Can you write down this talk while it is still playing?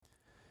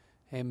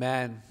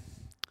Amen.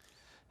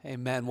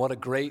 Amen. What a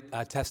great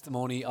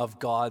testimony of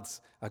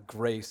God's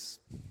grace.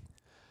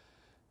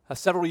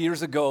 Several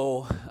years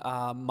ago,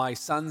 my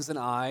sons and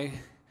I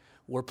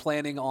were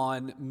planning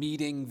on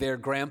meeting their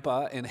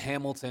grandpa in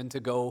Hamilton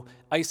to go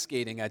ice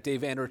skating at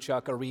Dave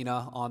Andreychuk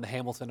Arena on the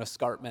Hamilton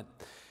Escarpment.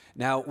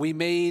 Now, we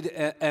made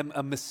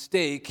a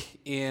mistake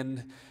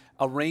in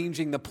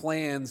arranging the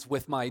plans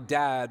with my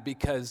dad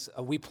because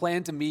we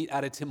planned to meet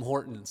at a Tim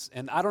Hortons.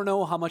 And I don't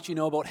know how much you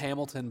know about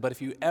Hamilton, but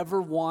if you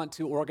ever want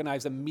to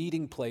organize a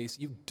meeting place,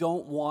 you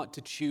don't want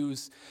to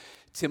choose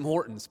Tim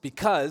Hortons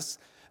because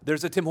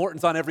there's a Tim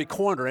Hortons on every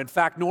corner. In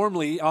fact,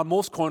 normally on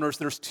most corners,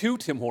 there's two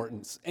Tim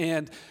Hortons.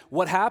 And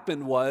what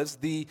happened was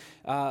the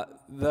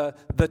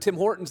Tim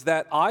Hortons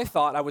that I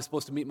thought I was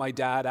supposed to meet my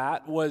dad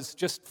at was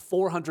just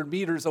 400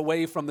 meters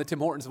away from the Tim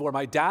Hortons where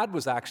my dad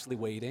was actually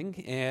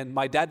waiting. And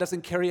my dad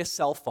doesn't carry a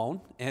cell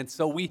phone. And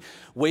so we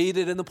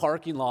waited in the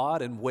parking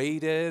lot and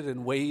waited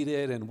and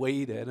waited and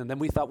waited. And then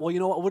we thought, well,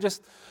 you know what,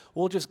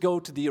 we'll just go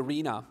to the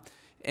arena.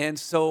 And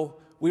so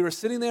we were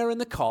sitting there in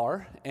the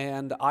car,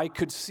 and I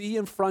could see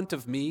in front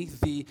of me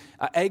the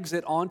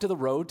exit onto the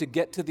road to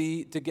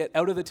get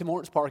out of the Tim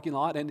Hortons parking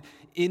lot and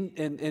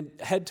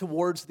head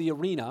towards the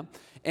arena.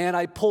 And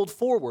I pulled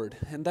forward,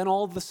 and then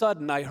all of a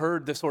sudden I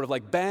heard this sort of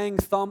like bang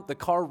thump. The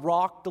car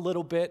rocked a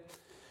little bit.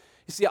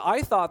 You see,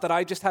 I thought that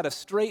I just had a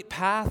straight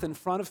path in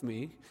front of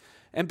me,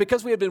 and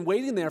because we had been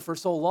waiting there for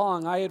so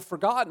long, I had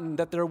forgotten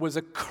that there was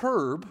a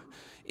curb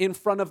in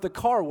front of the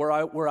car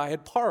where I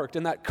had parked,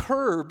 and that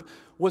curb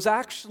was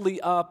actually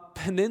a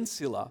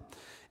peninsula.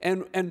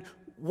 And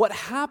what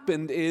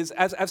happened is,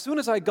 as soon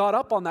as I got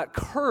up on that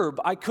curb,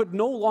 I could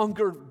no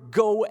longer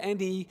go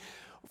any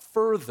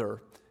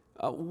further.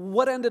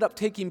 What ended up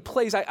taking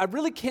place, I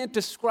really can't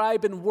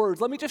describe in words.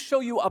 Let me just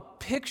show you a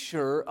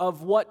picture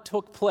of what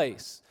took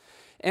place.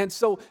 And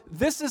so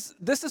this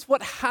is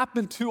what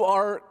happened to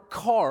our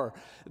car.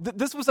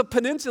 This was a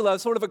peninsula,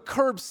 sort of a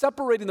curb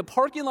separating the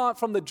parking lot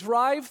from the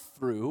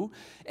drive-through,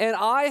 and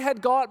I had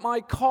got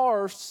my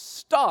car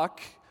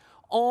stuck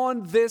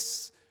on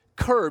this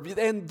curb.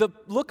 And the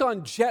look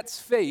on Jet's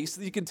face,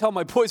 you can tell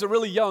my boys are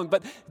really young,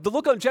 but the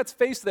look on Jet's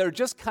face there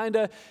just kind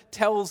of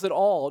tells it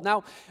all.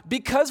 Now,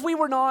 because we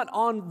were not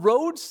on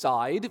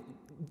roadside,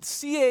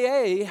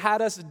 CAA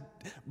had us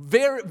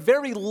very,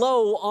 very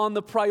low on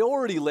the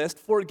priority list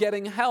for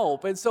getting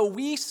help. And so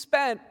we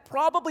spent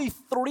probably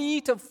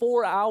 3 to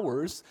 4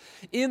 hours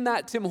in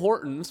that Tim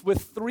Hortons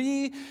with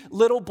 3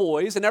 little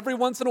boys. And every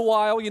once in a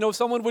while,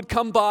 someone would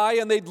come by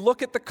and they'd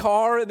look at the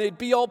car and they'd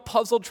be all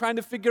puzzled trying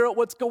to figure out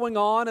what's going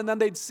on. And then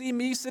they'd see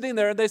me sitting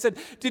there and they said,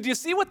 "Did you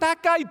see what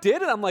that guy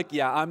did?" And I'm like,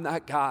 "Yeah, I'm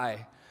that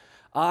guy.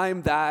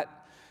 I'm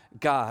that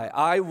guy."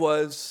 I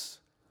was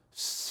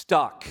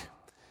stuck.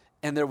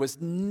 And there was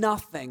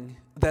nothing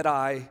that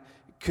I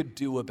could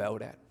do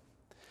about it.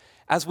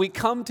 As we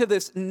come to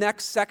this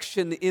next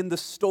section in the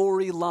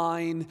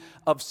storyline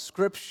of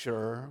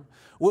Scripture,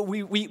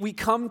 we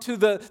come to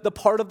the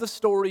part of the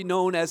story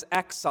known as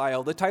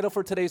exile. The title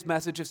for today's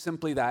message is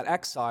simply that,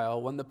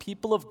 exile, when the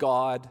people of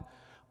God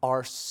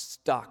are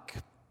stuck.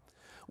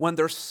 When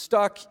they're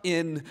stuck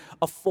in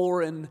a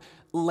foreign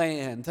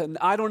land. And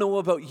I don't know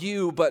about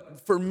you,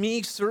 but for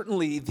me,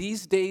 certainly,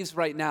 these days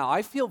right now,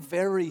 I feel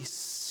very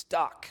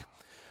stuck.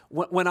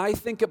 When I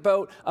think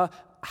about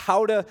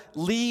how to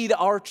lead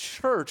our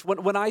church,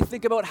 when I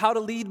think about how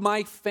to lead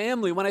my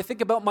family, when I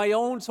think about my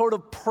own sort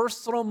of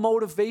personal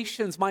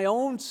motivations, my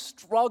own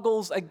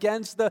struggles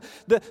against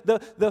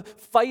the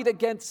fight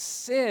against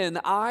sin,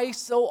 I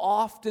so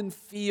often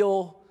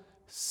feel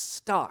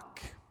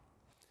stuck.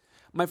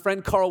 My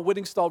friend Carl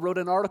Whittingstall wrote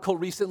an article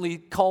recently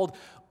called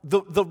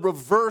The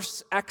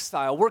reverse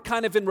exile. We're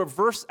kind of in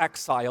reverse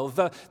exile.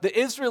 The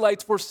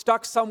Israelites were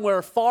stuck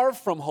somewhere far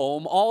from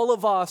home. All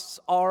of us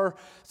are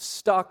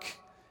stuck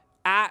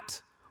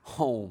at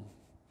home.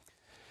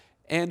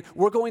 And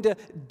we're going to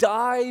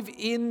dive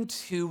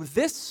into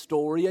this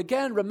story.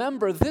 Again,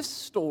 remember, this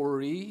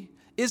story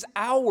is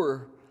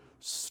our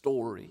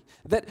story.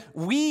 That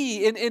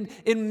we,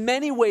 in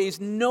many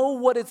ways, know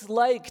what it's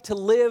like to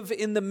live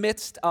in the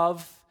midst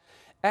of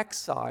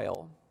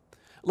exile.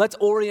 Let's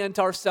orient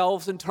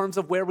ourselves in terms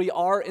of where we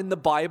are in the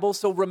Bible.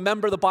 So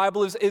remember, the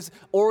Bible is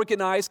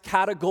organized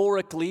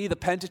categorically. The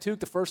Pentateuch,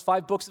 the first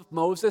 5 books of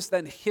Moses,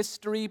 then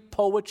history,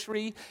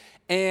 poetry,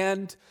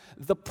 and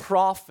the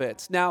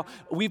prophets. Now,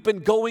 we've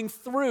been going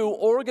through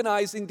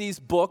organizing these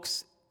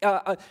books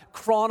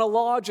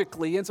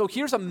chronologically. And so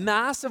here's a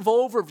massive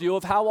overview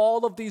of how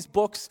all of these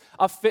books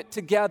fit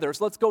together.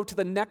 So let's go to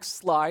the next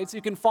slide. So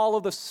you can follow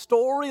the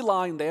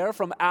storyline there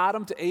from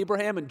Adam to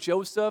Abraham and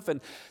Joseph and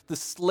the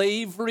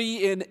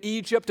slavery in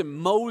Egypt and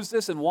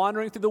Moses and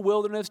wandering through the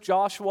wilderness,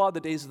 Joshua,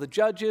 the days of the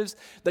judges,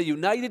 the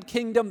united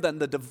kingdom, then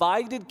the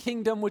divided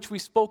kingdom, which we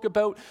spoke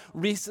about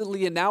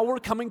recently. And now we're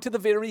coming to the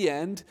very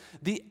end,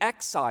 the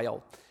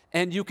exile.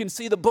 And you can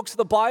see the books of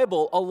the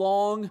Bible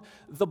along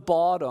the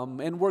bottom.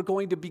 And we're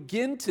going to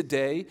begin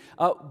today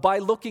by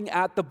looking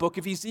at the book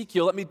of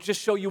Ezekiel. Let me just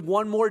show you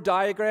one more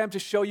diagram to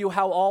show you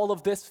how all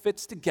of this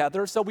fits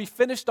together. So we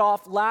finished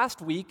off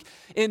last week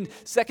in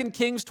 2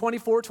 Kings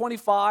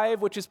 24-25,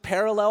 which is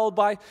paralleled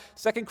by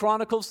 2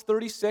 Chronicles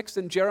 36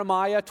 and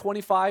Jeremiah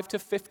 25 to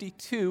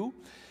 52.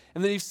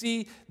 And then you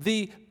see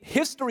the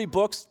history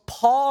books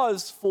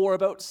pause for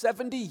about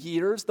 70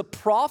 years. The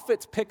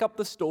prophets pick up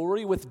the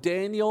story with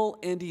Daniel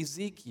and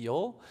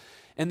Ezekiel.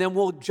 And then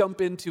we'll jump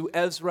into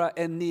Ezra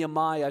and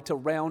Nehemiah to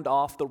round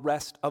off the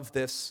rest of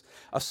this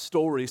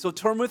story. So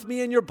turn with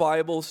me in your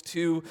Bibles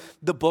to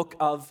the book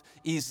of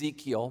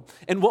Ezekiel.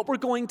 And what we're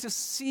going to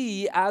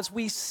see as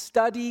we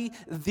study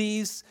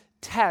these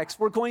texts,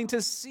 we're going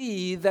to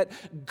see that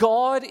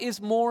God is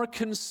more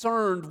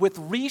concerned with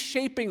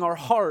reshaping our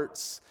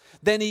hearts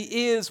than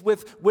he is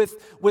with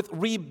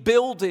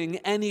rebuilding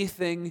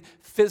anything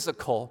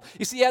physical.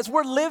 You see, as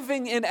we're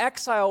living in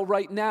exile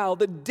right now,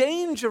 the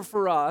danger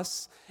for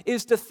us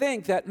is to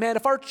think that, man,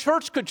 if our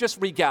church could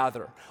just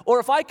regather, or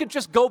if I could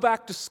just go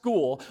back to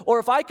school, or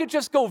if I could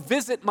just go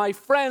visit my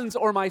friends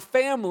or my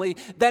family,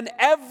 then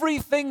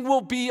everything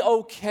will be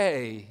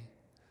okay.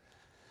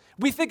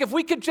 We think if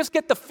we could just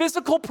get the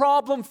physical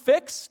problem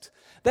fixed,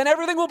 then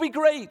everything will be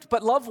great.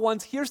 But loved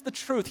ones, here's the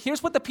truth.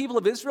 Here's what the people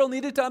of Israel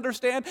needed to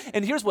understand,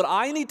 and here's what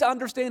I need to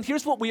understand.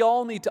 Here's what we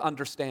all need to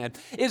understand,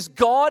 is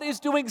God is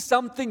doing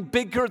something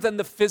bigger than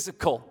the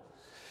physical.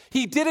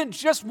 He didn't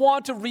just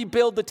want to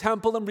rebuild the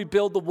temple and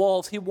rebuild the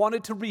walls. He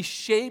wanted to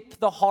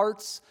reshape the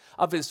hearts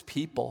of his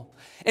people.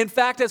 In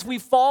fact, as we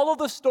follow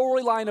the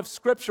storyline of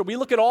Scripture, we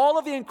look at all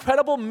of the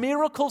incredible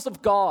miracles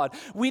of God,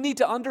 we need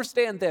to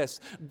understand this.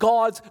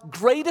 God's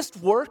greatest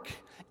work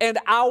and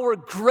our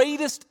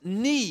greatest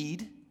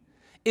need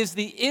is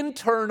the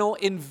internal,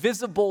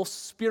 invisible,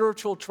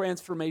 spiritual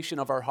transformation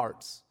of our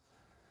hearts.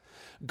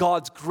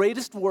 God's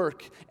greatest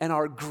work and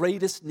our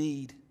greatest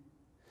need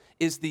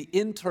is the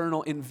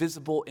internal,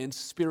 invisible, and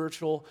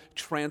spiritual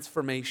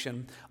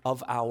transformation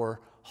of our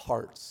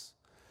hearts.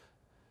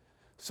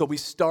 So we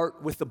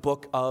start with the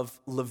book of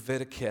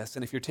Leviticus.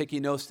 And if you're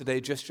taking notes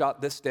today, just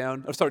jot this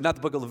down. Oh, sorry, not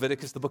the book of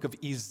Leviticus, the book of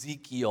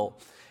Ezekiel.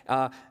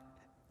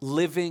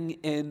 Living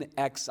in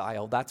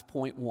exile. That's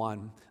point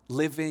one.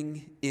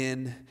 Living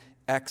in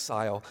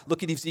exile.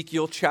 Look at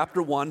Ezekiel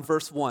chapter 1,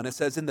 verse 1. It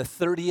says, in the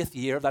 30th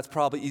year, that's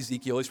probably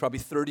Ezekiel, he's probably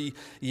 30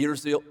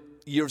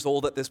 years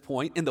old at this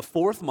point, in the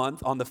 4th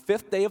month, on the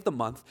 5th day of the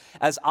month,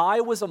 as I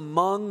was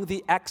among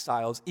the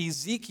exiles,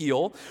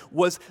 Ezekiel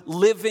was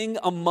living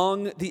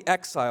among the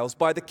exiles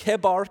by the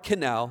Kebar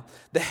Canal.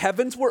 The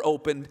heavens were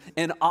opened,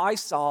 and I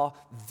saw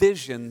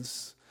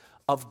visions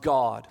of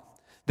God.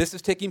 This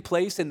is taking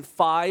place in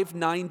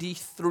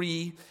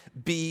 593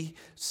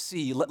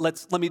 BC.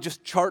 Let me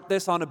just chart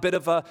this on a bit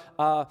of a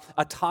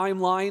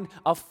timeline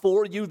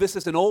for you. This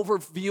is an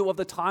overview of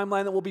the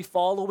timeline that we'll be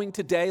following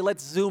today.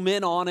 Let's zoom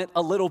in on it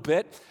a little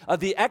bit.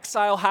 The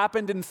exile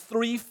happened in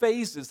 3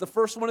 phases. The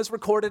first one is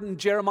recorded in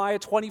Jeremiah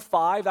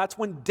 25. That's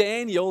when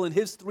Daniel and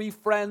his 3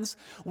 friends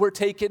were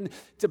taken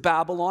to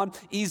Babylon.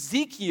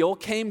 Ezekiel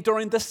came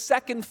during the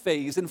second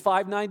phase in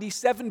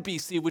 597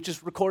 BC, which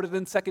is recorded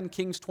in 2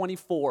 Kings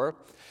 24.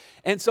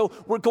 And so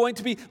we're going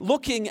to be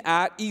looking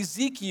at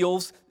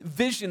Ezekiel's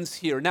visions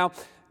here. Now,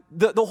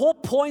 the whole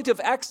point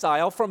of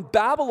exile from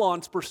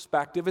Babylon's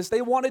perspective is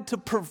they wanted to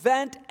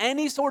prevent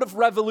any sort of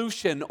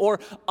revolution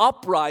or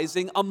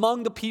uprising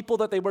among the people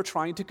that they were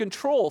trying to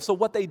control. So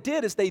what they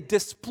did is they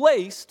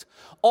displaced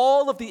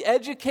all of the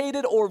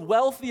educated or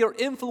wealthy or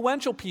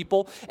influential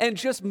people and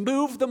just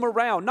moved them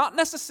around. Not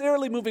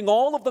necessarily moving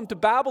all of them to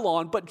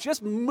Babylon, but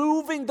just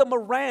moving them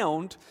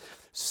around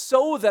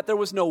so that there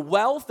was no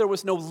wealth, there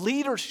was no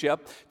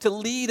leadership to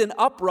lead an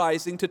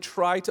uprising to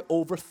try to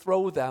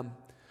overthrow them.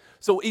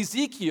 So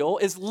Ezekiel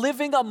is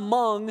living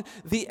among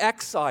the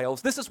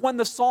exiles. This is when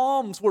the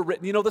Psalms were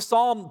written. You know, the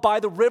Psalm, by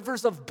the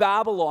rivers of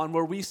Babylon,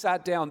 where we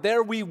sat down.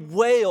 There we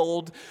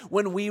wailed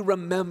when we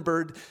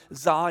remembered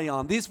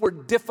Zion. These were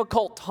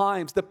difficult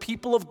times. The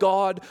people of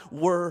God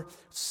were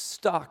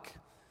stuck.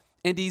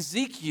 And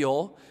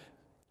Ezekiel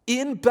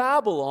in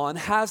Babylon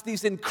has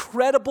these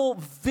incredible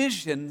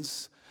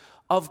visions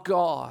of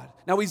God.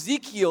 Now,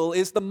 Ezekiel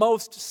is the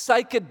most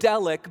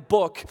psychedelic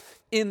book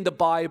in the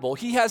Bible.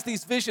 He has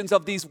these visions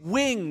of these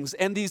wings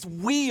and these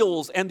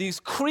wheels and these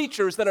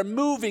creatures that are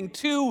moving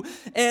to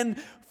and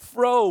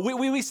fro.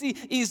 We see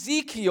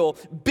Ezekiel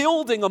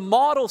building a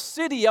model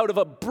city out of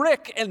a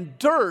brick and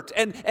dirt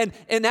and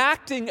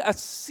enacting a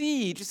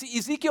siege. You see,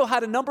 Ezekiel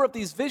had a number of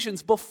these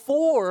visions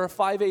before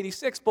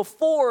 586,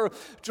 before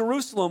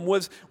Jerusalem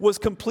was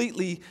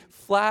completely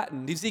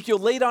flattened. Ezekiel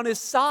laid on his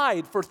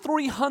side for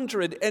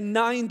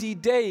 390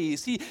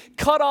 days. He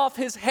cut off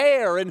his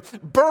hair and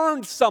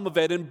burned some of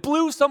it and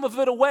blew some of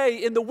it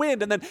away in the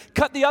wind and then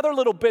cut the other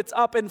little bits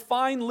up in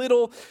fine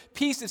little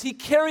pieces. He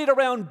carried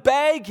around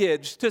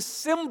baggage to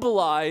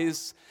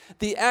symbolize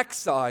the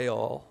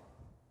exile.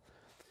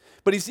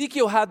 But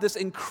Ezekiel had this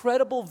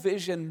incredible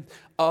vision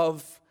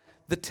of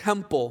the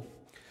temple.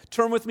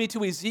 Turn with me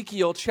to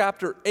Ezekiel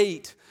chapter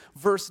 8,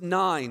 verse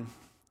 9.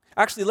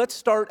 Actually, let's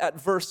start at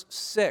verse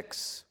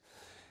 6.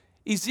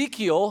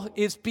 Ezekiel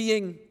is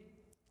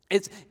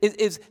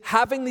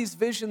having these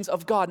visions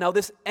of God. Now,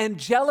 this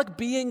angelic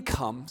being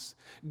comes,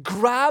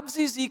 grabs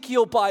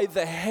Ezekiel by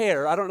the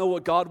hair. I don't know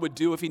what God would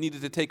do if he needed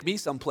to take me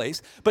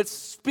someplace, but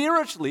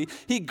spiritually,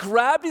 he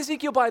grabbed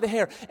Ezekiel by the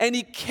hair and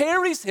he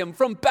carries him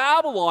from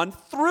Babylon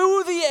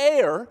through the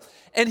air,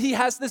 and he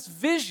has this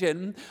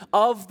vision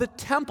of the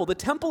temple. The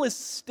temple is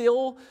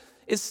still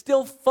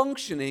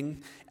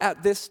functioning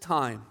at this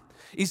time.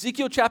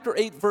 Ezekiel chapter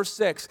 8, verse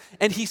 6,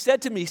 and he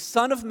said to me,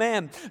 Son of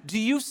man, do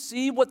you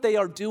see what they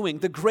are doing,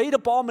 the great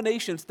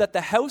abominations that the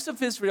house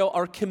of Israel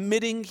are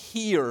committing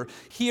here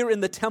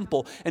in the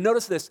temple? And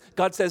notice this,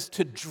 God says,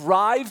 to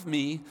drive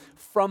me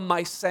from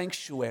my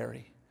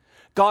sanctuary.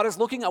 God is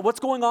looking at what's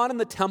going on in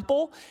the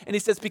temple, and he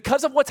says,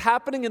 because of what's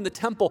happening in the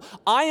temple,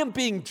 I am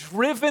being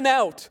driven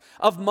out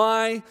of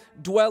my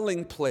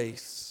dwelling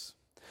place.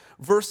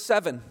 Verse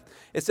 7.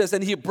 It says,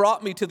 and he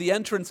brought me to the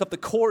entrance of the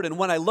court, and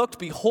when I looked,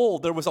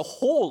 behold, there was a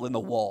hole in the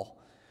wall.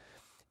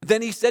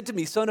 Then he said to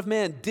me, Son of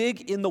man,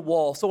 dig in the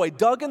wall. So I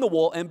dug in the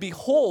wall, and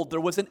behold,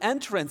 there was an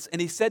entrance. And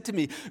he said to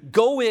me,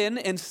 go in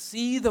and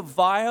see the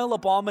vile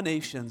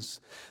abominations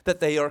that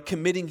they are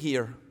committing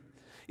here.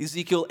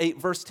 Ezekiel 8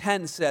 verse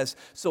 10 says,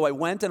 so I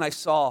went and I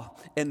saw,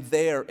 and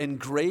there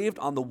engraved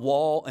on the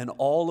wall and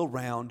all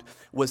around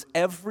was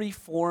every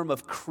form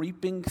of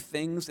creeping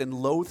things and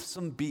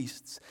loathsome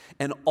beasts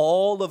and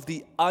all of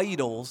the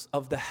idols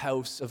of the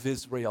house of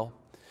Israel.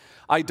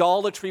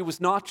 Idolatry was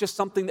not just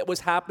something that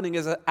was happening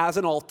as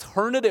an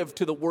alternative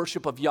to the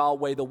worship of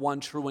Yahweh, the one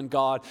true and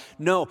God.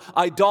 No,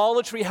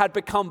 idolatry had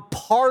become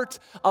part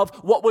of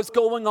what was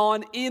going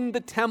on in the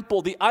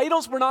temple. The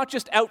idols were not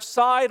just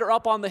outside or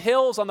up on the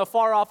hills on the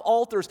far off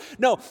altars.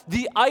 No,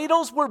 the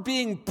idols were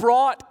being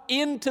brought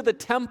into the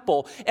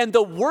temple, and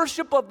the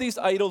worship of these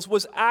idols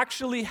was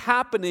actually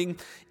happening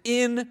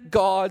in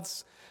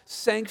God's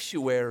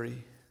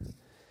sanctuary.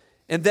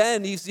 And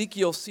then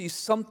Ezekiel sees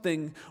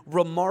something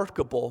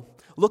remarkable.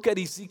 Look at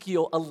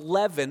Ezekiel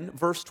 11,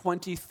 verse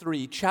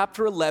 23.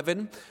 Chapter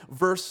 11,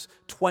 verse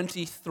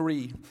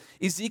 23.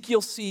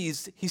 Ezekiel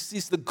sees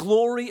the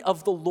glory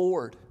of the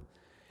Lord.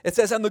 It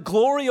says, and the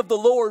glory of the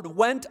Lord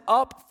went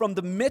up from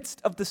the midst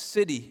of the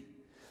city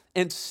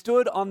and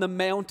stood on the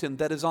mountain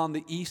that is on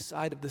the east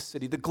side of the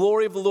city. The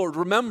glory of the Lord.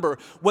 Remember,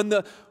 when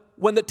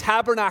the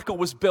tabernacle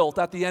was built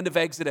at the end of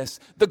Exodus,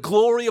 the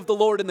glory of the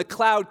Lord in the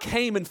cloud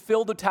came and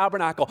filled the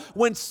tabernacle.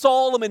 When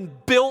Solomon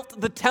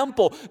built the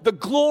temple, the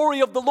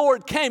glory of the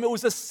Lord came. It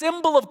was a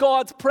symbol of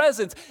God's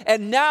presence.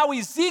 And now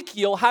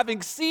Ezekiel,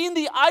 having seen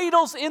the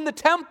idols in the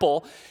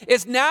temple,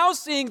 is now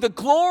seeing the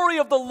glory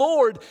of the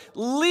Lord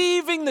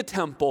leaving the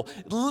temple,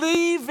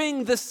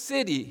 leaving the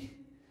city,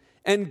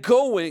 and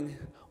going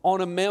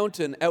on a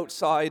mountain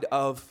outside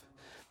of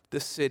the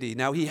city.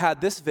 Now, he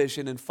had this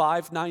vision in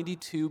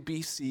 592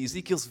 BC.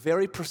 Ezekiel's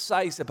very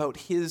precise about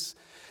his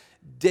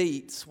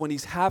dates when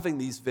he's having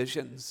these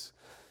visions.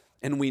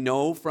 And we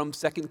know from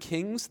 2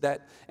 Kings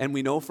and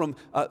we know from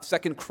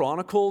 2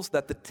 Chronicles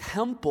that the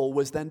temple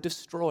was then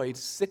destroyed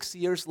 6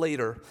 years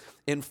later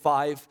in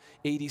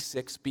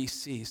 586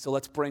 BC. So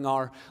let's bring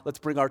our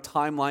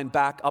timeline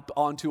back up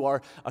onto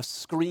our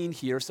screen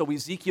here. So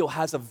Ezekiel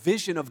has a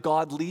vision of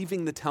God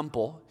leaving the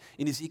temple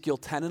in Ezekiel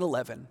 10 and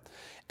 11.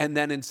 And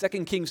then in 2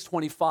 Kings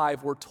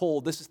 25, we're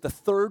told this is the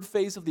third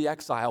phase of the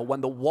exile,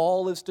 when the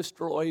wall is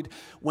destroyed,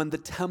 when the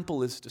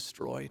temple is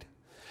destroyed.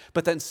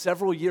 But then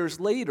several years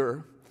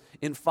later,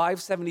 in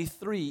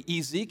 573,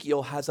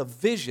 Ezekiel has a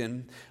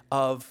vision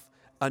of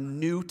a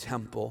new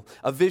temple,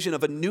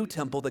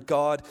 that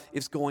God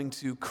is going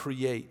to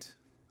create.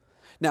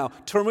 Now,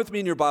 turn with me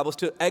in your Bibles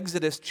to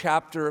Exodus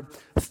chapter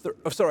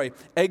 14.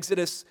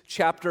 Exodus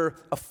chapter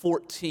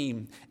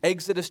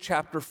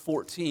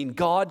 14.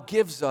 God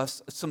gives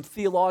us some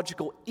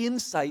theological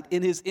insight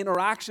in his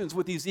interactions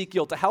with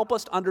Ezekiel to help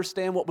us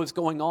understand what was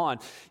going on.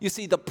 You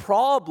see, the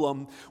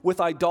problem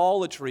with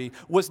idolatry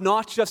was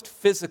not just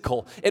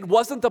physical. It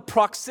wasn't the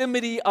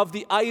proximity of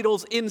the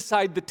idols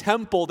inside the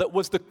temple that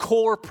was the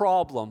core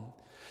problem.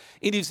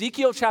 In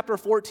Ezekiel chapter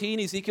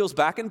 14, Ezekiel's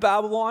back in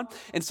Babylon,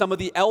 and some of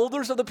the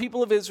elders of the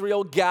people of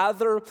Israel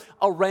gather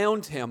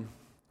around him.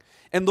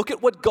 And look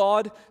at what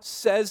God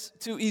says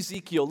to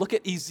Ezekiel. Look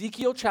at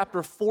Ezekiel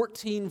chapter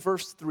 14,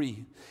 verse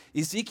 3.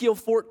 Ezekiel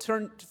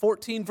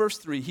 14, verse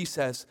 3, he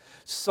says,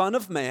 Son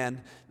of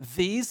man,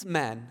 these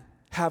men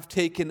have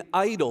taken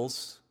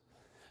idols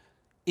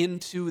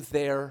into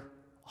their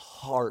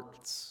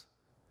hearts.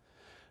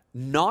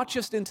 Not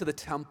just into the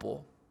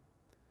temple.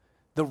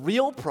 The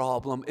real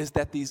problem is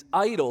that these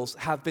idols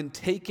have been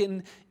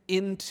taken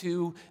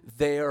into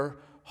their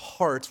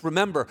hearts.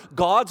 Remember,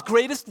 God's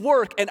greatest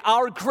work and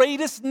our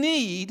greatest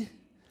need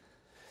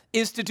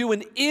is to do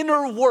an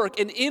inner work,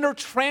 an inner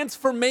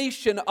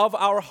transformation of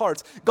our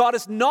hearts. God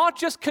is not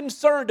just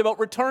concerned about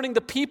returning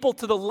the people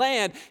to the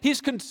land. He's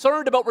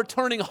concerned about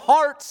returning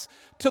hearts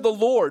to the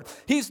Lord.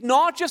 He's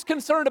not just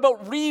concerned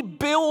about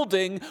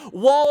rebuilding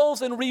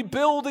walls and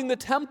rebuilding the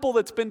temple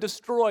that's been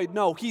destroyed.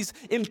 No, he's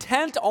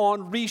intent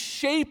on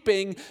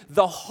reshaping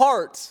the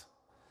heart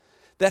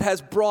that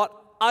has brought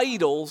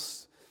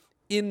idols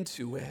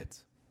into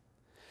it.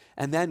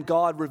 And then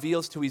God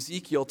reveals to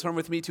Ezekiel, turn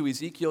with me to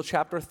Ezekiel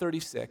chapter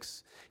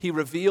 36. He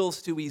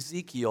reveals to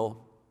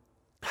Ezekiel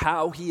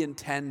how he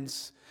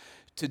intends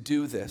to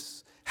do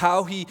this,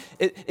 how he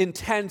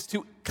intends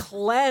to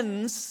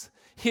cleanse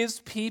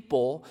his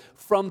people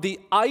from the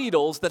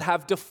idols that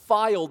have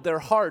defiled their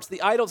hearts,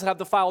 the idols that have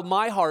defiled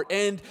my heart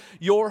and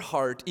your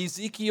heart.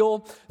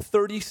 Ezekiel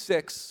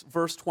 36,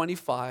 verse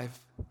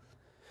 25.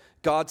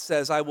 God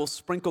says, I will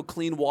sprinkle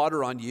clean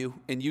water on you,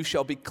 and you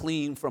shall be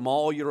clean from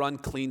all your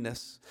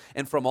uncleanness,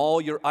 and from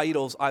all your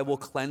idols I will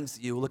cleanse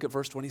you. Look at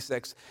verse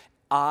 26.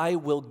 I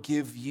will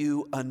give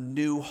you a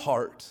new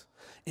heart,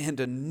 and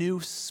a new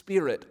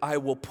spirit I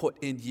will put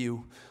in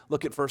you.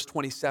 Look at verse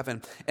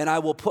 27. And I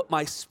will put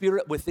my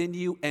spirit within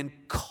you and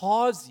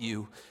cause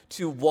you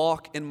to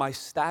walk in my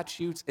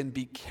statutes and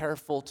be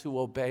careful to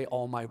obey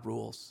all my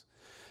rules.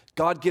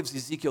 God gives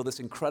Ezekiel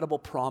this incredible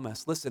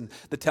promise. Listen,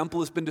 the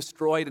temple has been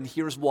destroyed, and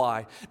here's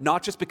why.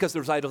 Not just because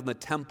there's idols in the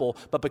temple,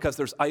 but because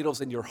there's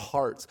idols in your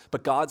hearts.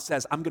 But God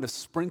says, I'm going to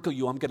sprinkle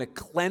you. I'm going to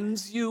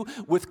cleanse you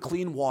with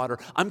clean water.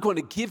 I'm going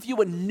to give you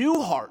a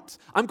new heart.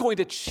 I'm going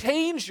to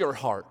change your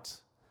heart.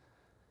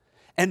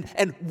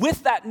 And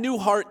with that new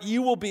heart,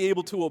 you will be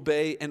able to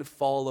obey and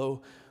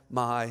follow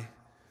my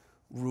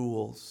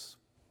rules.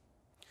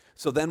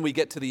 So then we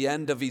get to the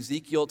end of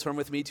Ezekiel. Turn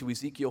with me to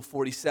Ezekiel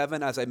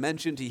 47. As I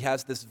mentioned, he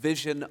has this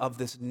vision of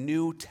this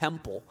new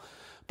temple.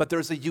 But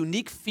there's a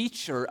unique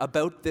feature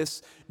about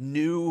this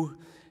new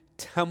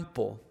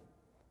temple.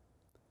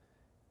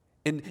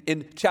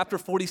 In chapter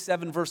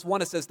 47, verse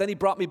 1, it says, Then he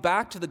brought me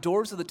back to the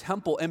doors of the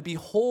temple, and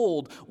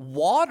behold,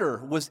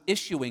 water was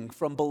issuing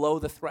from below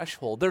the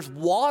threshold. There's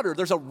water,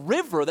 there's a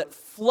river that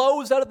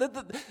flows out of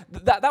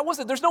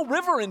there's no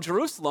river in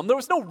Jerusalem. There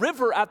was no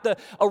river at the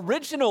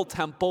original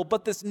temple,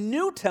 but this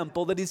new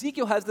temple that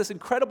Ezekiel has this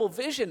incredible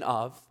vision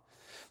of,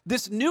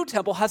 this new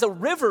temple has a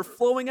river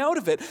flowing out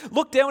of it.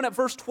 Look down at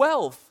verse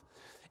 12.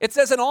 It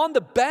says, and on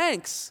the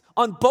banks,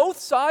 on both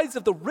sides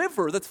of the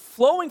river that's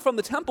flowing from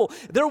the temple,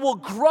 there will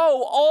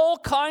grow all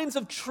kinds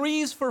of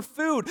trees for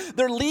food.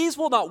 Their leaves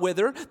will not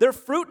wither, their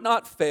fruit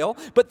not fail,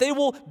 but they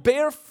will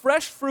bear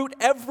fresh fruit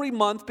every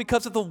month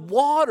because of the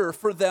water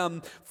for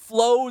them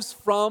flows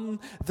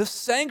from the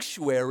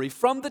sanctuary,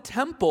 from the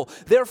temple.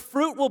 Their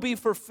fruit will be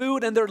for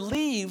food and their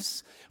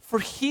leaves for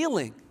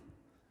healing.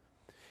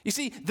 You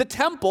see, the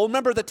temple,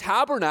 remember the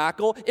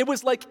tabernacle, it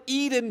was like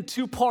Eden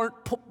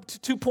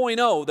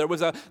 2.0. There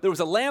was a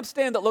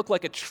lampstand that looked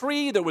like a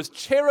tree. There was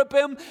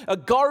cherubim, a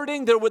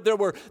guarding. There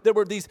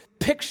were these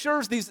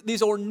pictures,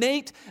 these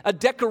ornate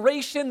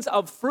decorations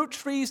of fruit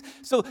trees.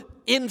 So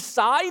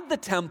inside the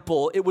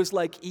temple, it was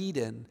like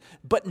Eden.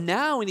 But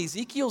now in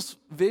Ezekiel's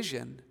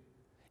vision,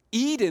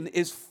 Eden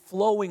is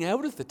flowing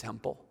out of the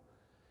temple.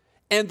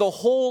 And the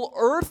whole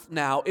earth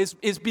now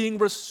is being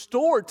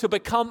restored to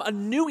become a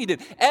new Eden.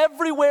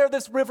 Everywhere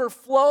this river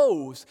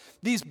flows,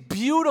 these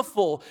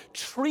beautiful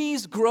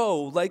trees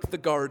grow like the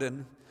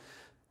Garden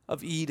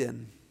of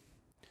Eden.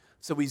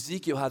 So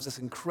Ezekiel has this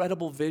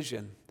incredible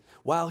vision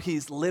while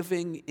he's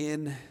living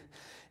in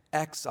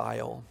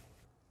exile.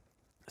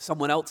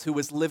 Someone else who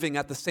was living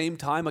at the same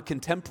time, a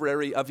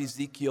contemporary of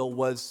Ezekiel,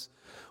 was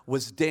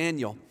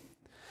Daniel.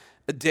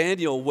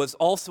 Daniel was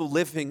also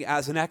living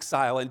as an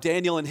exile, and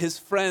Daniel and his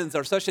friends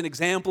are such an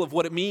example of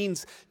what it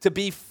means to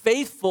be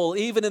faithful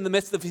even in the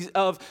midst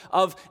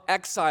of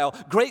exile.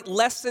 Great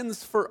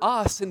lessons for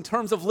us in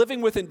terms of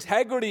living with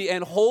integrity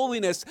and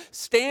holiness,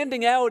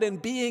 standing out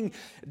and being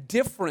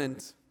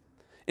different.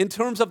 In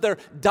terms of their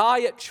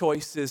diet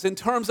choices, in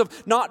terms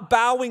of not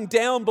bowing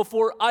down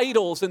before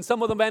idols, and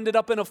some of them ended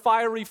up in a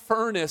fiery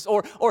furnace,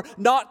 or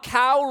not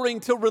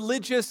cowering to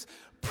religious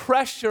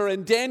pressure,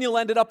 and Daniel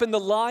ended up in the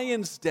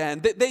lion's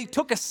den. They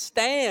took a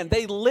stand.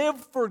 They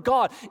lived for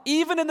God.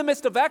 Even in the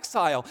midst of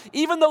exile,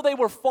 even though they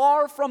were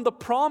far from the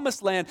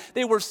promised land,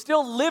 they were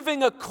still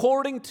living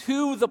according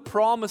to the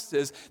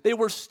promises. They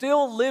were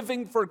still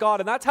living for God,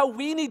 and that's how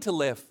we need to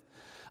live.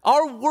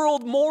 Our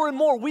world, more and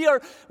more, we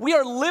are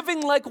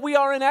living like we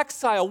are in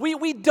exile.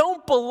 We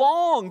don't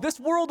belong. This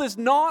world is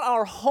not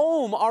our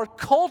home. Our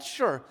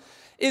culture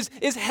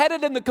is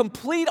headed in the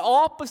complete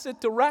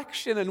opposite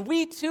direction, and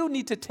we too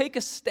need to take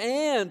a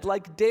stand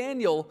like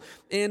Daniel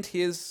and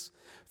his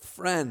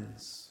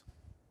friends.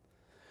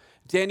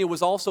 Daniel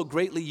was also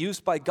greatly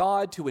used by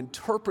God to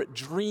interpret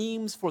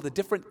dreams for the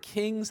different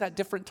kings at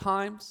different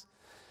times.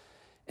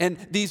 And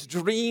these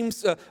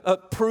dreams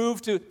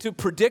proved to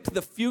predict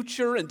the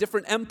future and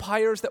different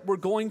empires that were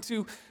going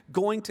to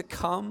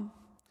come.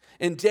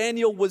 And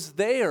Daniel was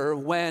there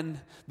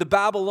when the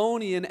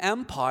Babylonian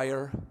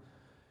Empire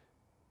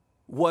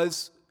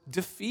was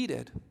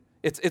defeated.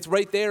 It's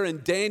right there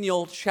in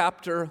Daniel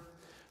chapter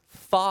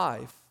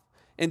 5.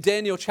 In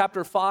Daniel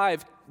chapter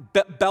 5,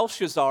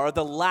 Belshazzar,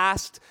 the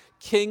last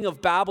king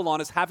of Babylon,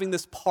 is having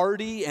this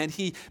party, and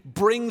he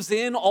brings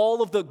in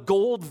all of the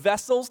gold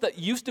vessels that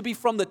used to be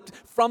from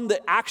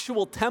the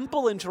actual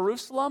temple in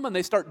Jerusalem, and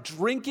they start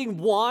drinking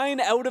wine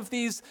out of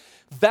these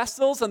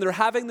vessels, and they're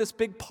having this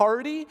big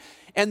party,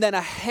 and then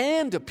a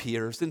hand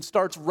appears and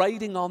starts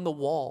writing on the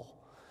wall.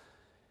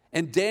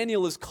 And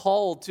Daniel is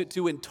called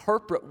to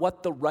interpret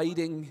what the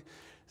writing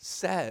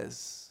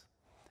says.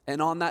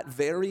 And on that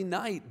very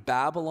night,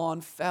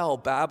 Babylon fell.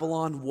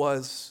 Babylon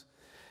was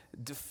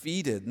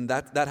defeated. And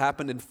that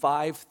happened in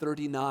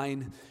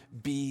 539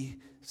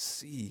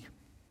 BC.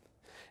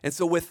 And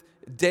so with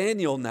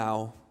Daniel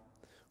now,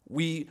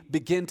 we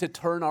begin to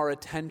turn our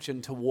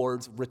attention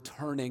towards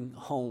returning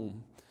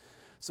home.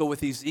 So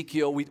with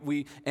Ezekiel,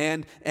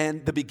 and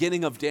the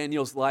beginning of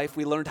Daniel's life,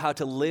 we learned how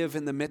to live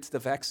in the midst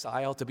of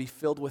exile, to be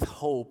filled with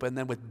hope. And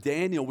then with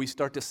Daniel, we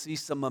start to see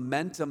some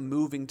momentum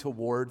moving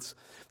towards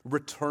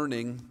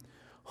returning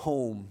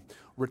home.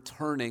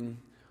 Returning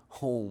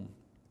home.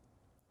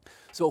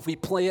 So if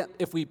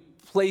we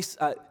place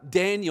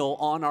Daniel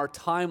on our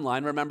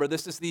timeline, remember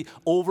this is the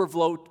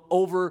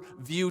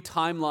overview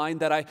timeline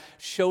that I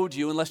showed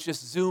you, and let's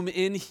just zoom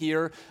in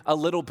here a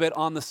little bit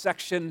on the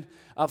section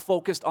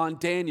focused on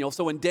Daniel.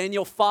 So in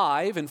Daniel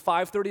 5, in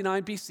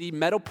 539 BC,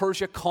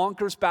 Medo-Persia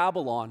conquers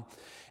Babylon.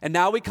 And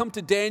now we come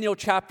to Daniel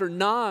chapter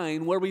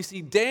 9, where we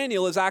see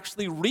Daniel is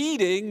actually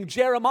reading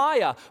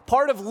Jeremiah.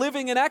 Part of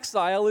living in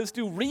exile is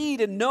to read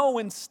and know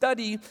and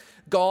study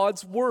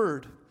God's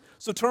word.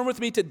 So turn with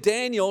me to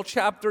Daniel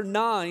chapter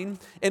 9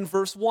 and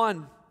verse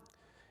 1.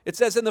 It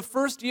says, in the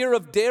first year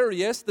of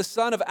Darius, the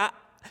son of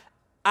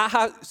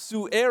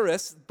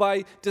Ahasuerus,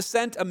 by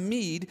descent a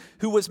Mede,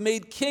 who was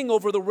made king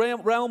over the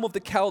realm of the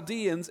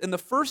Chaldeans, in the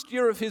first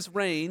year of his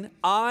reign,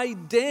 I,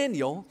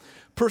 Daniel,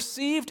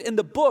 perceived in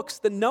the books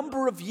the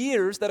number of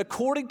years that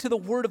according to the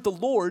word of the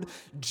Lord,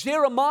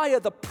 Jeremiah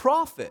the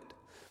prophet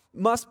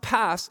must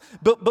pass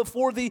but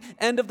before the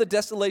end of the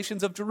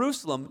desolations of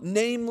Jerusalem,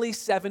 namely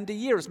 70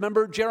 years.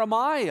 Remember,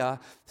 Jeremiah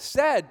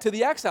said to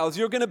the exiles,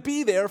 you're going to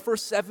be there for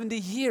 70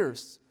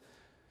 years.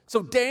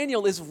 So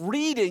Daniel is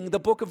reading the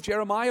book of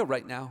Jeremiah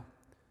right now.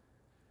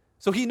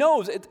 So he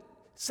knows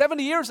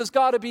 70 years has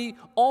got to be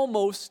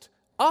almost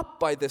up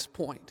by this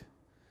point.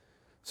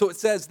 So it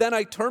says, then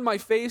I turned my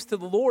face to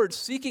the Lord,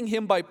 seeking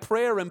him by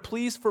prayer and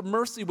pleas for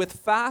mercy with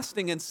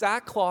fasting and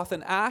sackcloth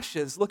and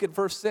ashes. Look at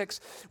verse 6.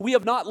 We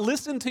have not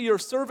listened to your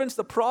servants,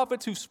 the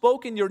prophets, who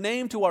spoke in your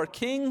name to our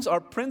kings,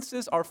 our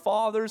princes, our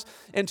fathers,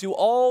 and to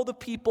all the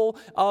people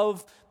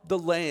of the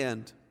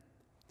land.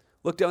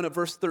 Look down at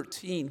verse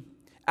 13.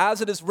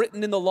 As it is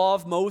written in the law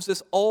of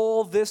Moses,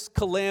 all this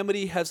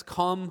calamity has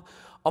come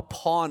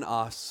upon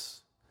us.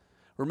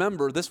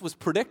 Remember, this was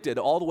predicted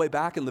all the way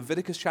back in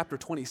Leviticus chapter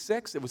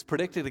 26. It was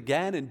predicted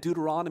again in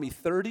Deuteronomy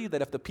 30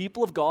 that if the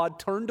people of God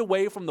turned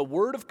away from the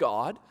word of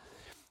God,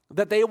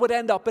 that they would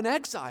end up in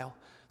exile.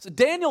 So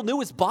Daniel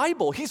knew his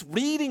Bible. He's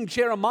reading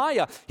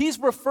Jeremiah. He's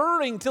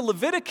referring to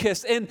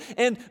Leviticus and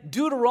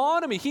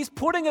Deuteronomy. He's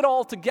putting it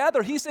all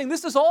together. He's saying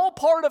this is all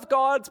part of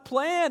God's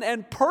plan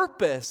and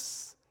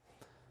purpose.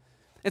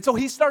 And so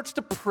he starts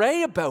to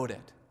pray about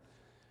it.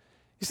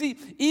 You see,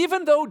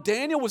 even though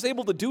Daniel was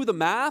able to do the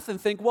math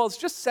and think, well, it's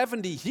just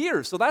 70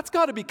 years, so that's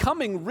got to be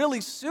coming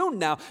really soon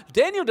now.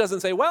 Daniel doesn't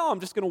say, well, I'm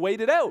just going to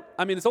wait it out.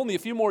 I mean, it's only a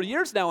few more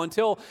years now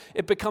until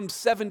it becomes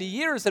 70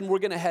 years and we're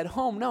going to head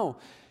home. No.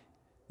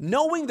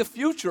 Knowing the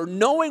future,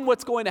 knowing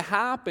what's going to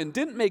happen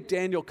didn't make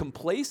Daniel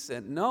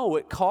complacent. No,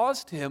 it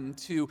caused him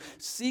to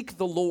seek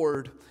the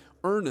Lord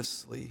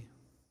earnestly.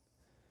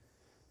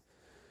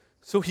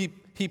 So he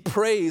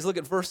prays. Look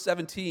at verse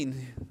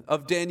 17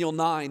 of Daniel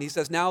 9. He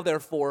says, now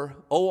therefore,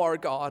 O our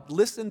God,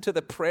 listen to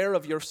the prayer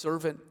of your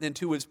servant and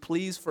to his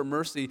pleas for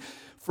mercy.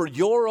 For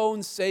your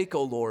own sake,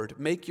 O Lord,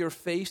 make your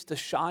face to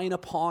shine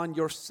upon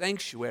your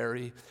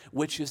sanctuary,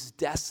 which is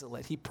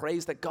desolate. He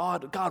prays that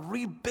God,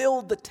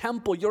 rebuild the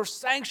temple, your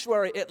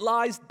sanctuary. It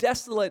lies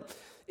desolate.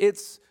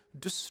 It's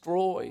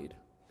destroyed.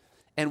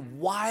 And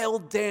while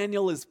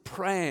Daniel is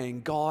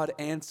praying, God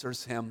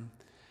answers him.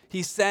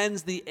 He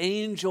sends the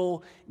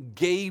angel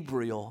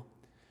Gabriel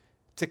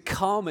to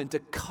come and to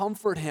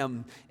comfort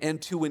him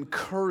and to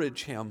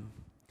encourage him.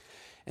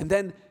 And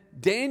then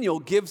Daniel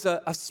gives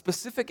a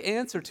specific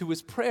answer to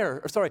his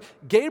prayer.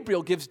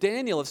 Gabriel gives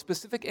Daniel a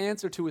specific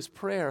answer to his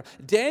prayer.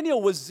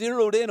 Daniel was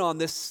zeroed in on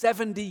this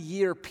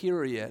 70-year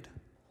period.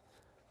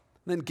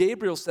 And then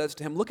Gabriel says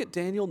to him, look at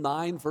Daniel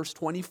 9, verse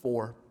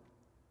 24.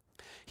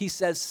 He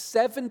says,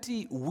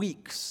 70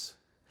 weeks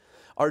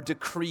are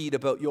decreed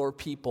about your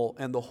people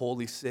and the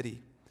holy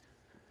city.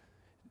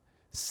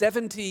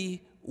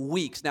 70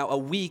 weeks. Now, a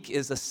week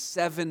is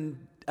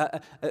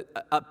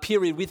a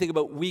period. We think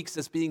about weeks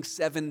as being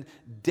 7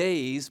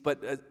 days,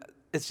 but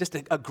it's just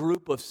a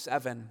group of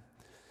 7.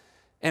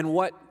 And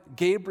what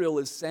Gabriel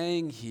is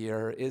saying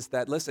here is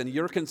that, listen,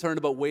 you're concerned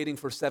about waiting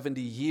for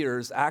 70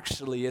 years.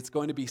 Actually, it's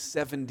going to be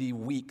 70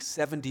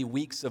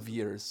 weeks of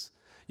years.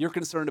 You're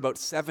concerned about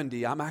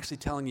 70. I'm actually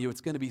telling you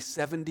it's going to be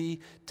 70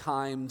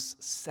 times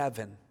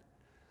 7.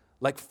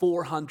 Like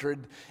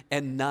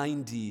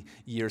 490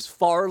 years,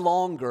 far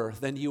longer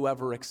than you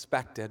ever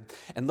expected.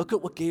 And look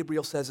at what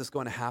Gabriel says is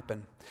going to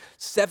happen.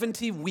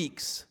 70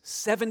 weeks,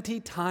 70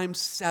 times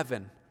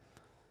 7,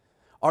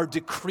 are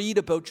decreed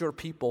about your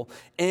people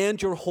and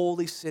your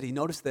holy city.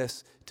 Notice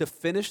this: to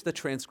finish the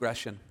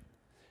transgression,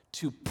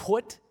 to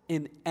put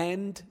an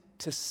end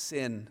to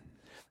sin,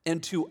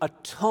 and to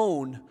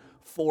atone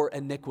for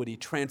iniquity.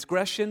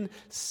 Transgression,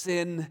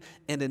 sin,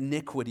 and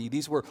iniquity.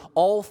 These were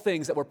all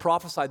things that were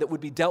prophesied that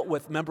would be dealt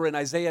with, remember, in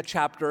Isaiah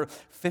chapter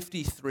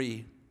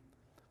 53.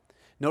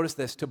 Notice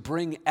this: to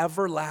bring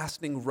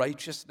everlasting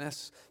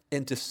righteousness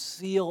and to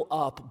seal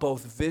up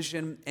both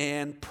vision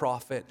and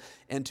prophet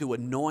and to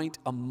anoint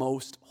a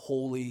most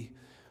holy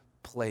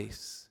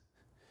place.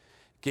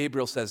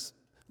 Gabriel says,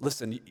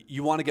 listen,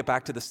 you want to get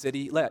back to the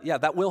city? Yeah,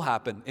 that will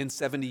happen in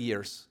 70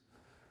 years.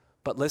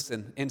 But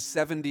listen, in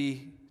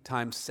 70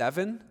 times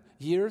 7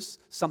 years,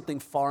 something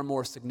far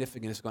more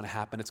significant is going to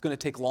happen. It's going to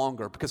take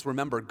longer because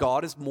remember,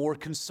 God is more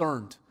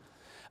concerned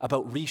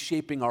about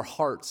reshaping our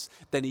hearts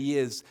than he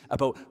is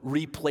about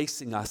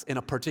replacing us in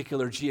a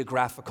particular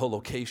geographical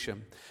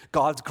location.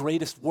 God's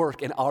greatest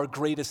work and our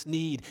greatest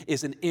need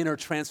is an inner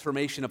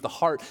transformation of the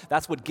heart.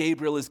 That's what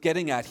Gabriel is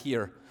getting at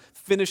here.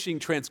 Finishing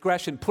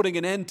transgression, putting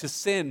an end to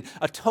sin,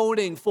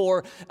 atoning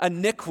for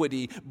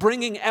iniquity,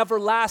 bringing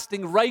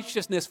everlasting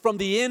righteousness from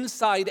the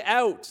inside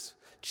out,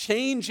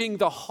 changing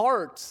the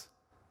heart.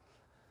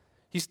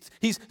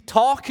 He's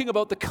talking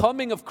about the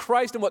coming of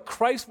Christ and what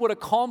Christ would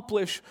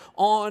accomplish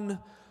on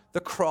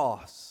the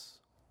cross.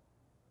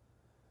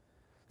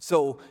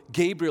 So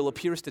Gabriel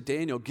appears to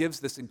Daniel,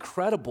 gives this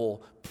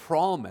incredible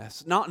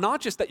promise,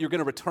 not just that you're going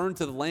to return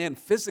to the land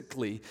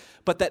physically,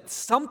 but that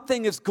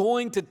something is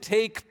going to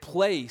take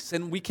place.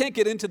 And we can't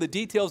get into the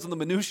details and the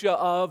minutia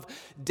of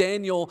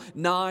Daniel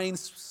 9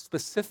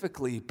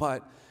 specifically,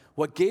 but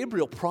what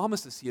Gabriel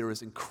promises here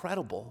is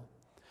incredible.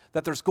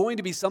 That there's going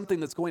to be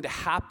something that's going to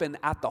happen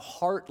at the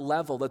heart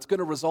level that's going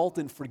to result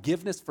in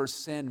forgiveness for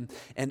sin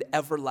and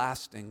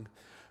everlasting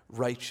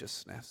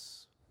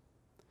righteousness.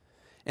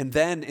 And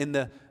then in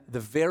the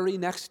very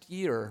next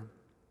year,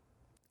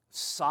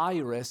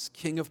 Cyrus,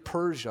 king of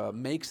Persia,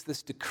 makes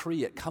this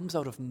decree. It comes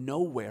out of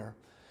nowhere.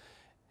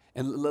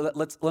 And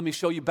let me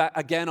show you back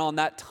again on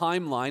that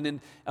timeline. And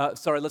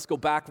let's go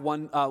back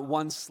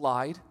one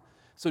slide.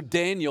 So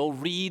Daniel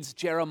reads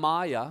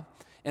Jeremiah.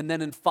 And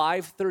then in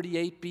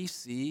 538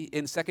 BC,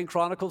 in 2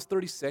 Chronicles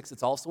 36,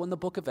 it's also in the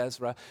book of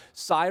Ezra,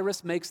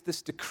 Cyrus makes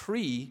this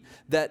decree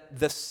that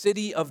the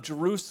city of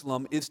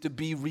Jerusalem is to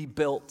be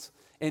rebuilt.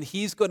 And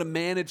he's going to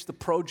manage the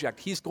project.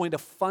 He's going to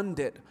fund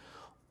it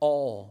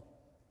all.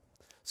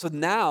 So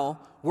now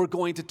we're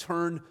going to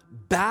turn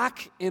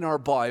back in our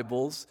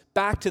Bibles,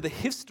 back to the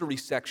history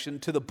section,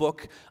 to the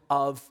book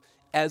of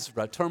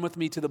Ezra. Turn with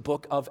me to the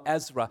book of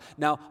Ezra.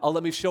 Now,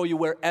 let me show you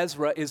where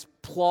Ezra is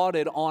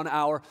plotted on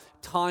our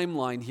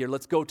timeline here.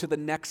 Let's go to the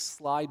next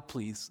slide,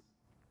 please.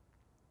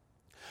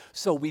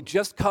 So we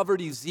just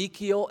covered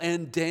Ezekiel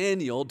and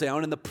Daniel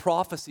down in the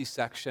prophecy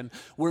section.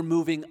 We're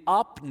moving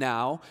up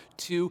now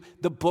to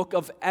the book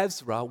of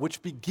Ezra,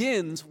 which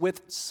begins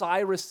with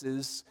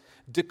Cyrus's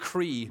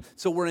decree.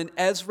 So we're in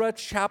Ezra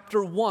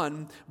chapter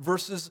 1,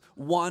 verses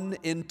 1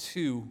 and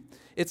 2.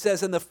 It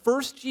says, in the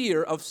first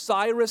year of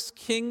Cyrus,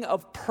 king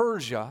of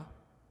Persia,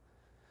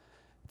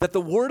 that the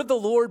word of the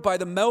Lord by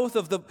the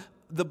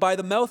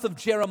mouth of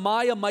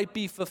Jeremiah might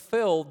be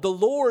fulfilled, the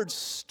Lord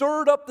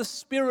stirred up the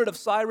spirit of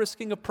Cyrus,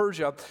 king of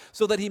Persia,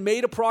 so that he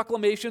made a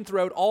proclamation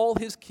throughout all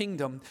his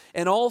kingdom,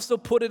 and also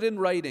put it in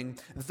writing.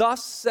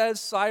 Thus says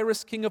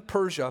Cyrus, king of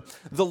Persia,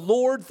 the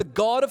Lord, the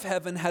God of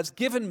heaven, has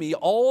given me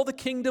all the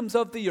kingdoms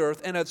of the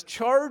earth, and has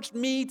charged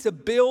me to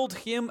build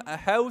him a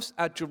house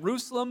at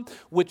Jerusalem,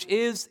 which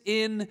is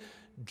in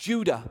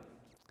Judah.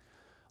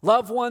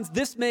 Loved ones,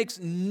 this makes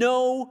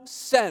no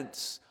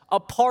sense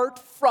apart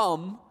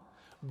from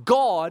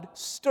God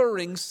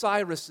stirring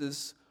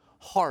Cyrus's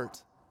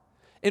heart.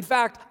 In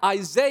fact,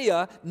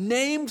 Isaiah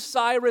named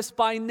Cyrus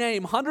by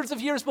name hundreds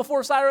of years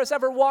before Cyrus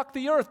ever walked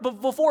the earth,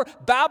 before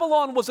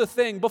Babylon was a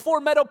thing, before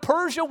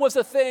Medo-Persia was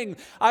a thing.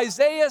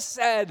 Isaiah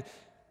said,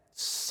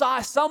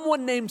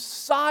 someone named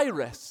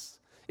Cyrus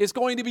is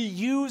going to be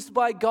used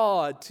by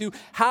God to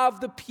have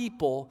the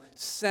people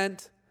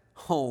sent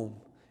home.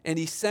 And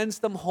he sends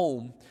them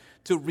home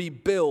to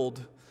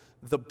rebuild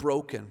the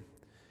broken.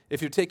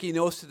 If you're taking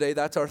notes today,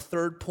 that's our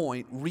third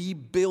point,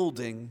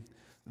 rebuilding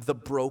the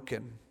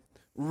broken.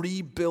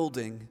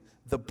 Rebuilding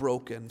the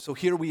broken. So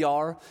here we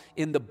are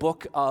in the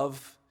book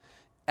of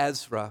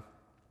Ezra.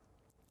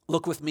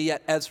 Look with me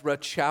at Ezra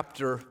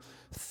chapter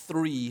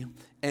 3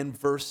 and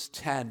verse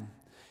 10.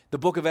 The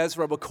book of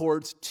Ezra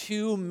records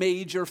two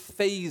major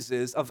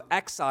phases of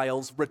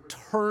exiles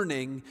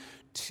returning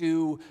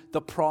to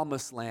the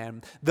promised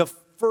land. The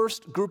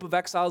first group of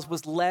exiles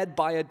was led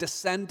by a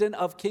descendant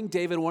of King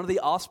David, one of the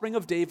offspring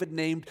of David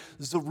named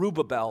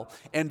Zerubbabel,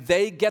 and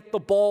they get the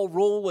ball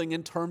rolling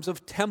in terms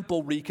of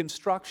temple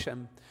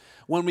reconstruction.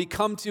 When we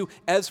come to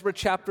Ezra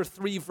chapter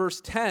 3,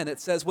 verse 10, it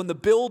says, when the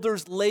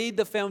builders laid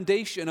the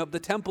foundation of the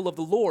temple of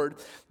the Lord,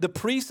 the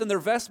priests in their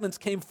vestments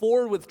came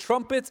forward with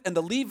trumpets, and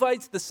the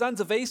Levites, the sons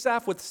of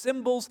Asaph, with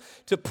cymbals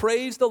to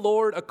praise the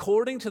Lord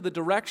according to the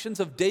directions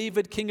of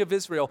David, king of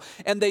Israel.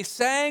 And they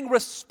sang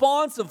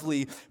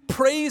responsively,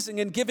 praising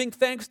and giving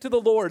thanks to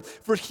the Lord,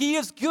 for he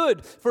is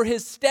good, for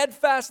his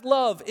steadfast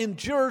love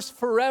endures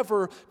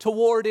forever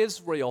toward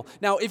Israel.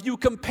 Now, if you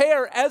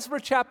compare Ezra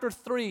chapter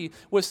 3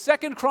 with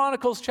 2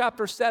 Chronicles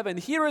chapter 7,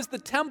 here is the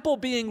temple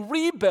being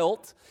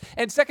rebuilt,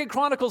 and 2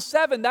 Chronicles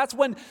 7, that's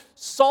when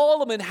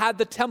Solomon had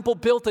the temple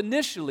built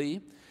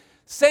initially.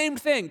 Same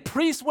thing,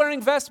 priests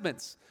wearing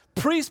vestments,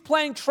 priests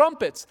playing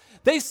trumpets.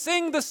 They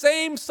sing the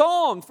same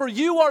song, for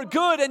you are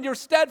good and your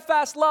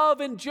steadfast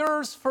love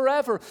endures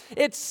forever.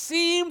 It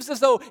seems as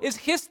though, is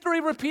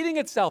history repeating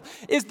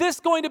itself? Is this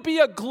going to be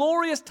a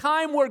glorious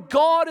time where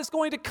God is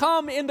going to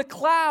come in the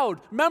cloud?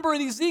 Remember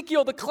in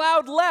Ezekiel, the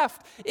cloud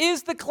left.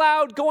 Is the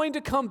cloud going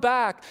to come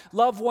back?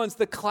 Loved ones,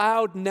 the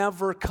cloud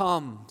never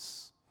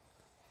comes.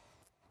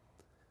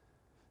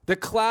 The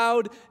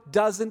cloud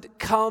doesn't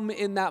come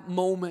in that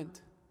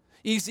moment.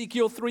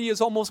 Ezekiel 3 is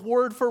almost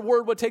word for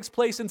word what takes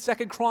place in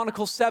 2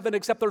 Chronicles 7,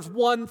 except there's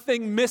one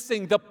thing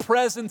missing: the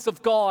presence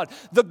of God,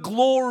 the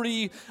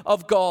glory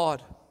of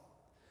God.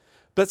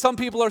 But some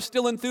people are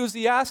still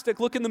enthusiastic.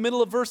 Look in the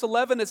middle of verse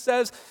 11, it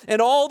says,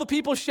 and all the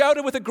people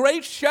shouted with a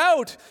great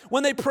shout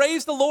when they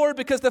praised the Lord,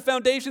 because the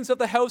foundations of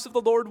the house of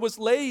the Lord was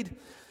laid.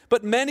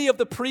 But many of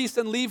the priests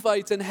and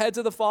Levites and heads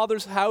of the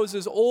fathers'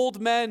 houses,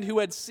 old men who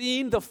had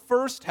seen the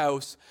first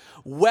house,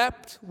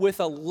 wept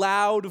with a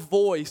loud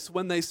voice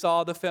when they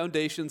saw the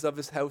foundations of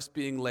his house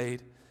being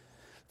laid.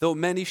 Though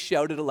many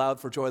shouted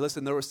aloud for joy.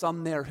 Listen, there were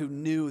some there who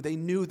knew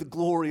the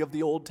glory of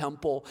the old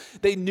temple.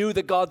 They knew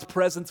that God's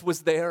presence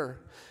was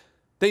there.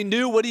 They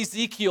knew what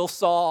Ezekiel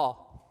saw.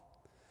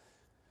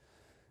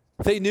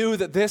 They knew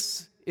that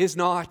this is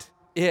not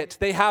it.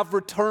 They have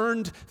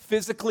returned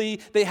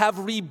physically. They have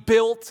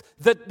rebuilt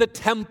the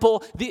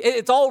temple.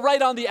 It's all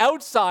right on the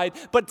outside,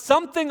 but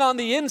something on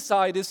the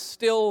inside is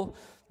still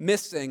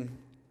missing.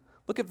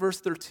 Look at verse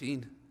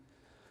 13.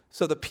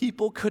 So the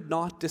people could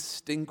not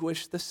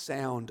distinguish the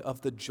sound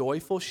of the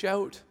joyful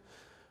shout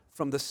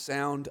from the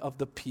sound of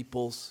the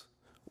people's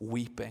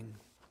weeping.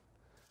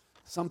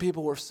 Some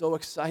people were so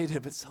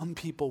excited, but some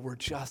people were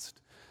just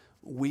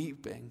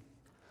weeping.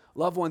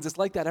 Loved ones, it's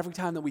like that every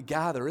time that we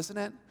gather, isn't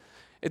it?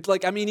 It's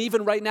like,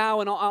 even right now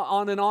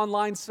on an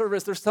online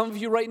service, there's some of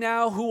you right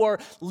now who are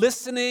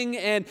listening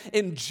and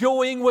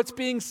enjoying what's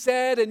being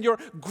said, and you're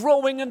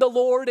growing in the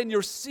Lord, and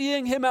you're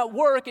seeing him at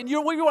work, and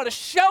you want to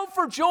shout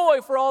for joy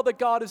for all that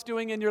God is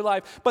doing in your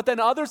life. But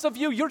then others of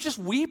you, you're just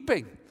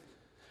weeping.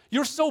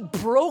 You're so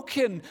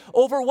broken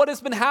over what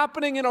has been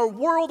happening in our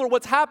world or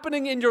what's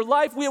happening in your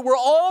life. We're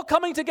all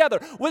coming together.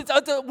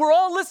 We're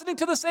all listening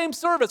to the same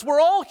service. We're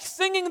all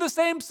singing the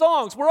same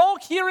songs. We're all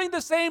hearing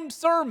the same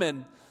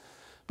sermon.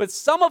 But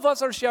some of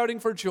us are shouting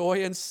for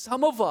joy, and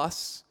some of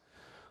us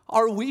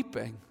are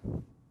weeping.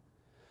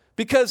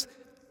 Because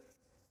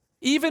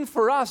even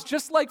for us,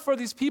 just like for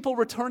these people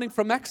returning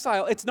from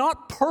exile, it's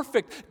not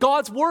perfect.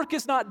 God's work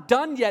is not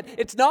done yet.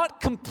 It's not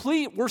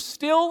complete. We're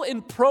still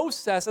in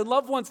process. And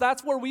loved ones,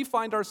 that's where we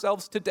find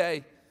ourselves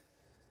today.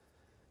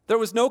 There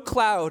was no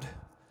cloud.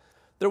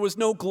 There was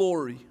no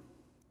glory.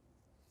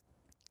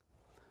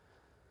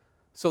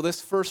 So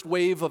this first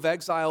wave of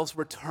exiles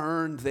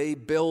returned. They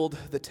build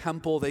the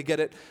temple. They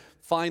get it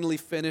finally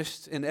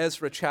finished in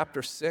Ezra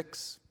chapter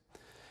 6.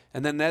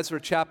 And then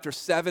Ezra chapter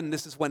 7,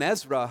 this is when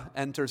Ezra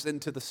enters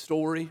into the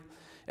story.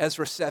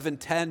 Ezra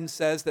 7:10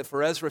 says that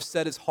for Ezra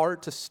set his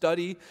heart to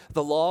study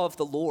the law of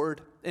the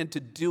Lord and to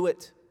do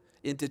it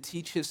and to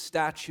teach his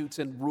statutes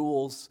and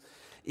rules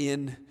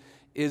in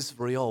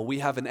Israel. We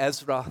have an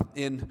Ezra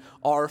in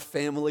our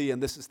family,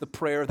 and this is the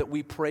prayer that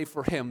we pray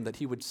for him, that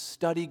he would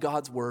study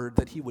God's word,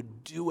 that he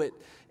would do it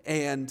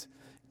and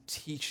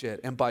teach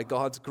it. And by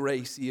God's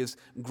grace, he is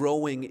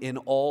growing in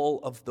all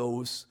of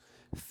those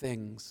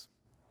things.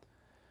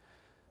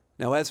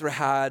 Now, Ezra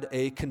had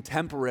a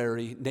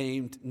contemporary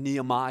named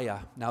Nehemiah.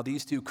 Now,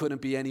 these two couldn't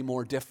be any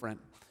more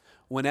different.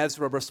 When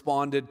Ezra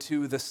responded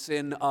to the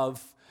sin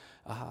of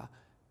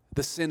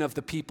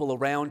the people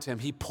around him,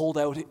 he pulled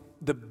out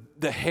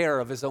the hair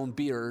of his own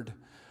beard.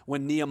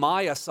 When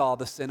Nehemiah saw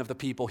the sin of the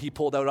people, he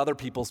pulled out other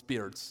people's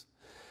beards.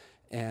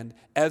 And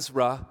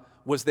Ezra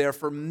was there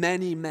for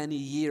many, many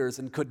years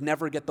and could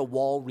never get the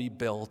wall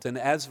rebuilt. And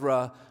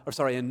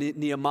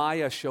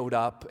Nehemiah showed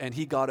up, and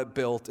he got it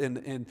built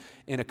in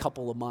a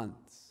couple of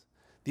months.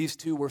 These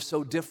two were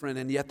so different,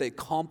 and yet they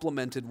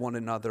complemented one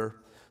another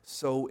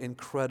so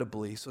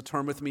incredibly. So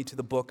turn with me to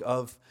the book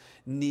of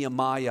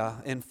Nehemiah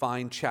and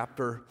find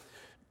chapter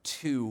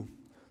 2.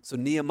 So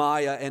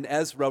Nehemiah and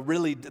Ezra,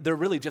 they're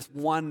really just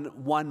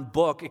one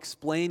book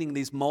explaining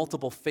these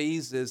multiple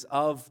phases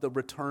of the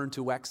return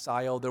to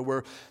exile. There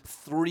were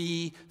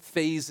 3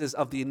 phases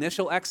of the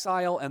initial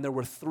exile, and there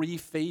were 3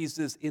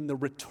 phases in the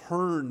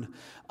return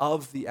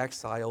of the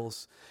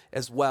exiles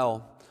as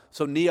well.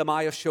 So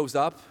Nehemiah shows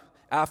up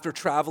after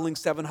traveling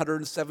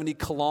 770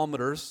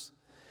 kilometers,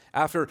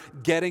 after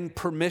getting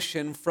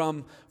permission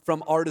from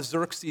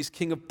Artaxerxes,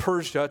 king of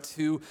Persia,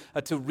 to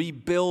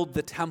rebuild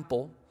the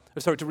temple,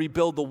 to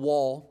rebuild the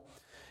wall.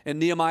 In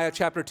Nehemiah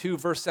chapter 2,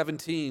 verse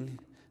 17,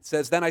 it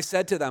says, "Then I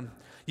said to them,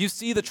 'You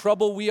see the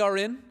trouble we are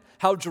in?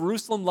 How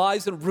Jerusalem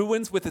lies in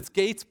ruins with its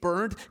gates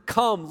burned?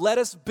 Come, let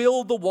us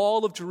build the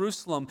wall of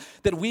Jerusalem,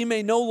 that we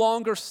may no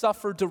longer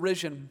suffer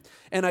derision.'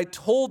 And I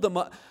told them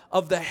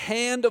of the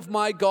hand of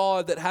my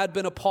God that had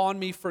been upon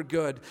me for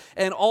good,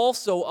 and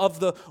also of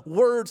the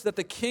words that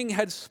the king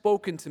had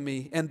spoken to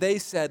me. And they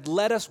said,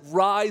 'Let us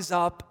rise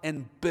up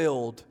and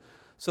build.'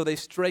 So they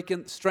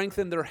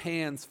strengthened their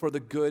hands for the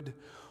good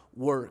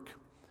work."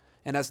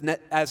 And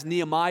as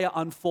Nehemiah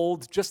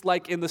unfolds, just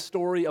like in the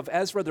story of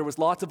Ezra, there was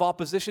lots of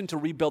opposition to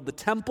rebuild the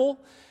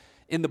temple.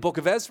 In the book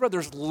of Ezra,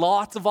 there's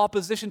lots of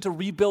opposition to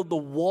rebuild the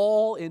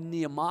wall in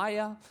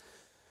Nehemiah.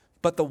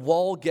 But the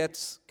wall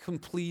gets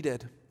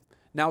completed.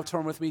 Now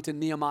turn with me to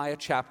Nehemiah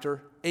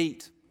chapter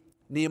 8.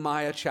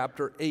 Nehemiah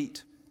chapter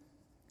 8.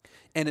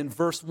 And in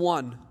verse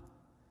 1,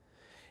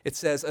 it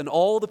says, "And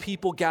all the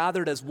people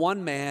gathered as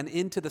one man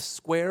into the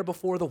square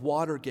before the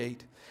water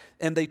gate.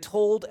 And they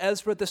told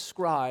Ezra the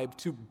scribe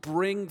to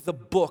bring the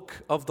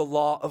book of the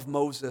law of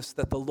Moses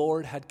that the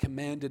Lord had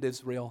commanded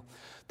Israel."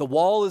 The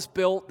wall is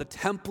built, the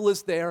temple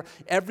is there,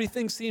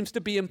 everything seems to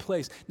be in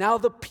place. Now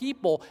the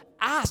people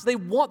ask,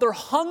 they're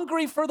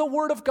hungry for the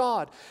word of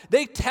God.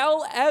 They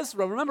tell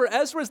Ezra, remember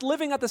Ezra is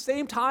living at the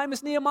same time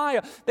as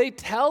Nehemiah. They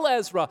tell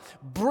Ezra,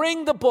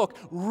 "Bring the book,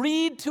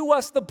 read to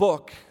us the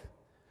book."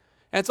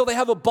 And so they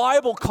have a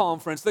Bible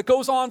conference that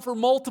goes on for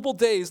multiple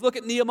days. Look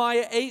at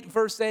Nehemiah 8,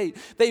 verse 8.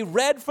 They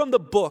read from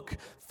the book,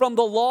 from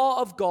the law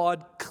of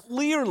God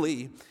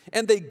clearly,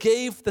 and they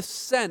gave the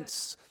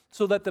sense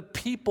so that the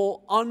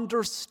people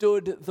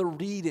understood the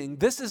reading.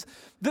 This is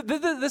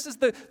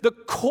the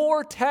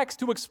core text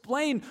to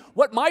explain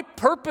what my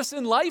purpose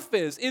in life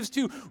is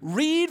to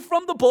read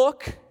from the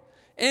book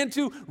and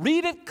to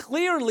read it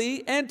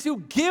clearly and to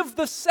give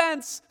the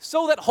sense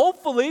so that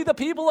hopefully the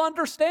people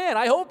understand.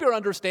 I hope you're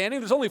understanding.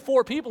 There's only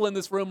 4 people in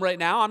this room right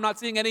now. I'm not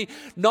seeing any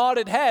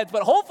nodded heads,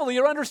 but hopefully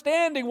you're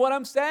understanding what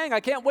I'm saying.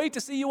 I can't wait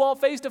to see you all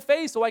face to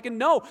face so I can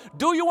know,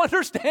 do you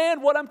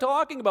understand what I'm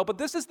talking about? But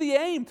this is the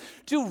aim,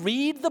 to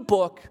read the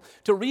book,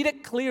 to read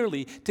it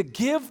clearly, to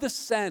give the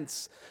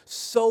sense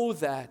so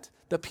that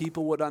the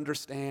people would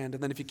understand.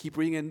 And then if you keep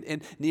reading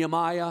in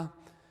Nehemiah,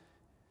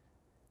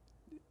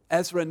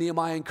 Ezra and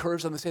Nehemiah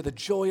encourage them to say, "The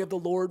joy of the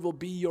Lord will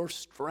be your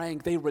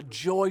strength." They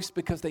rejoice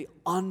because they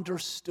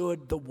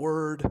understood the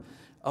word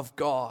of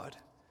God.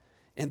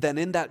 And then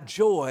in that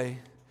joy,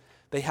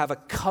 they have a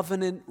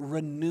covenant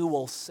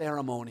renewal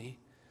ceremony.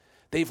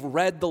 They've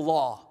read the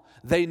law.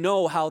 They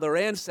know how their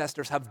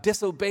ancestors have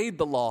disobeyed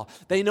the law.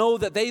 They know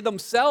that they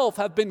themselves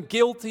have been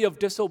guilty of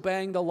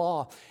disobeying the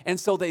law. And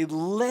so they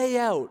lay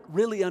out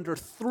really under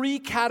 3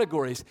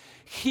 categories.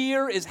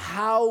 Here is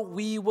how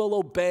we will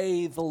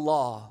obey the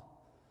law.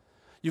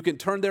 You can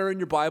turn there in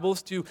your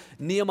Bibles to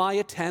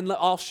Nehemiah 10.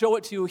 I'll show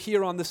it to you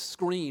here on the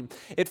screen.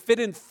 It fit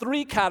in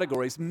 3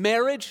 categories: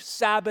 marriage,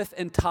 Sabbath,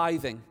 and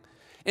tithing.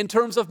 In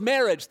terms of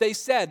marriage, they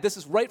said, this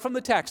is right from the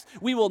text,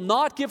 "We will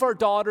not give our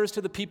daughters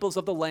to the peoples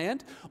of the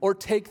land or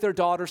take their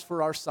daughters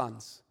for our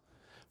sons."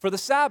 For the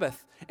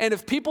Sabbath, "And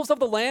if peoples of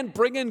the land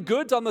bring in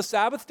goods on the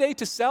Sabbath day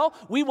to sell,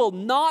 we will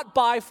not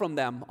buy from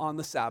them on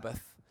the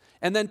Sabbath."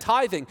 And then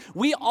tithing,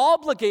 "We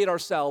obligate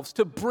ourselves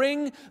to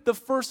bring the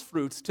first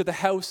fruits to the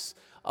house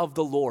of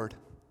the Lord."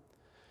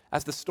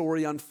 As the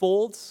story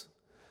unfolds,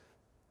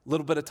 a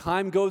little bit of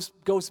time goes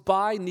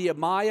by.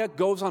 Nehemiah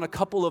goes on a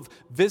couple of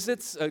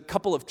visits, a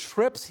couple of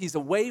trips. He's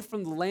away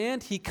from the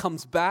land. He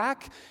comes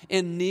back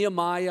in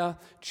Nehemiah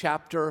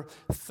chapter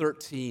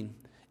 13.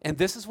 And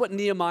this is what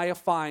Nehemiah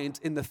finds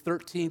in the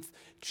 13th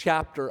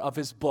chapter of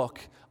his book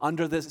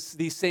under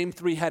these same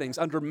 3 headings,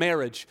 under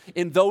marriage.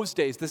 "In those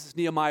days," this is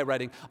Nehemiah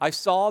writing, "I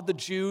saw the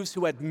Jews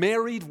who had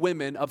married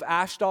women of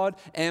Ashdod,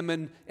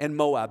 Ammon, and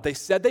Moab. They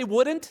said they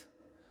wouldn't,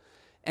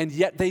 and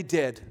yet they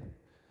did.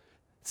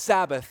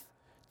 Sabbath,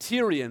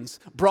 Tyrians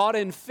brought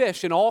in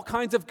fish and all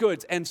kinds of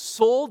goods and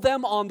sold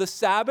them on the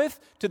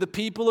Sabbath to the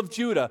people of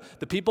Judah.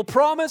 The people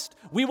promised,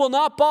 'We will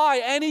not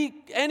buy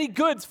any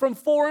goods from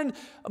foreign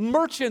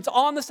merchants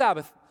on the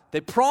Sabbath.'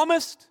 They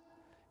promised,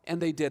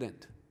 and they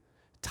didn't."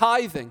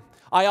 Tithing.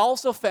 "I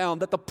also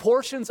found that the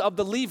portions of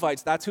the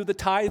Levites," that's who the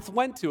tithe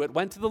went to, it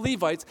went to the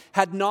Levites,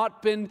 "had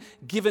not been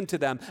given to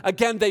them.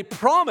 Again, they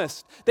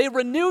promised, they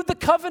renewed the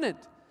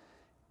covenant,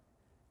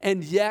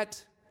 and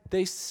yet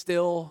they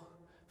still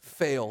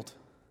failed."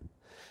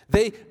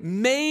 They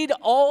made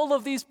all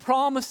of these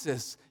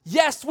promises.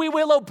 Yes, we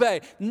will obey.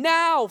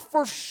 Now,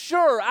 for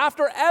sure,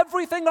 after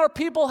everything our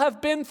people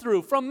have been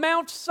through, from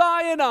Mount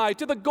Sinai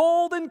to the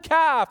golden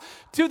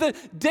calf, to the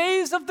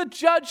days of the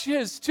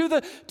judges, to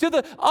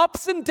the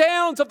ups and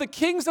downs of the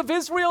kings of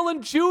Israel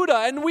and Judah,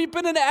 and we've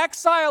been in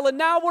exile, and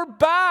now we're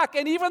back.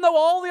 And even though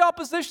all the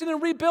opposition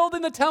in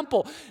rebuilding the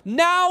temple,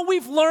 now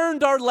we've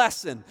learned our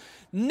lesson.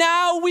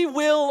 Now we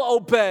will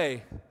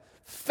obey.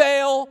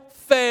 Fail,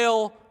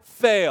 fail,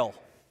 fail.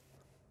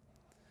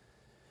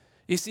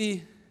 You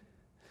see,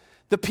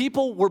 the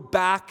people were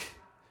back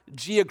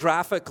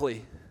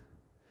geographically.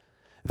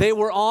 They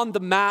were on the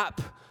map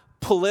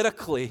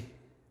politically,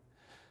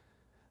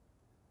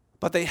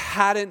 but they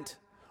hadn't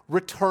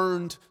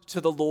returned to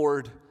the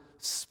Lord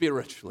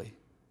spiritually.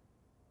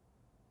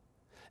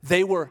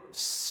 They were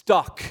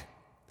stuck.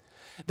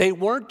 They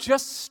weren't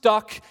just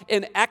stuck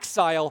in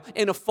exile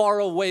in a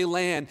faraway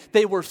land.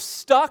 They were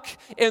stuck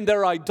in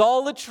their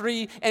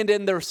idolatry and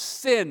in their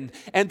sin,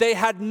 and they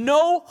had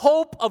no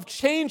hope of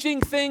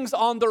changing things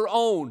on their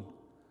own.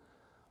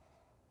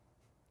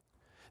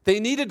 They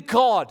needed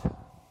God.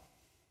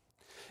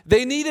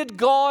 They needed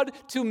God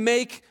to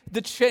make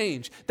the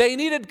change. They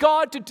needed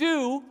God to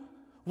do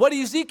what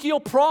Ezekiel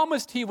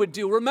promised he would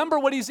do. Remember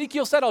what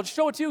Ezekiel said. I'll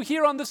show it to you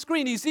here on the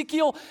screen.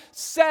 Ezekiel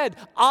said,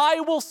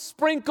 I will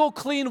sprinkle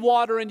clean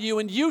water in you,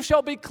 and you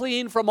shall be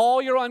clean from all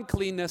your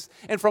uncleanness,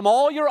 and from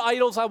all your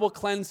idols I will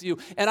cleanse you,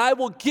 and I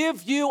will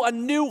give you a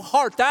new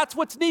heart. That's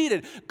what's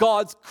needed.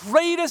 God's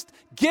greatest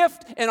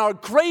gift and our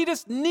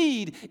greatest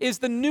need is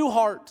the new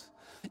heart.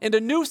 And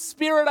a new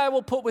spirit I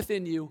will put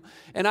within you,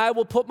 and I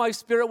will put my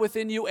spirit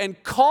within you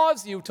and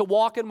cause you to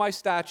walk in my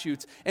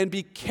statutes and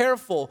be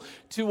careful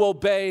to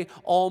obey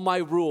all my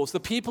rules. The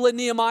people in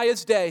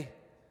Nehemiah's day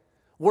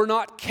were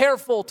not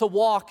careful to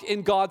walk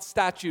in God's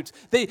statutes.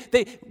 They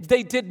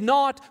did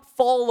not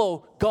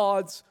follow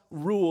God's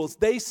rules.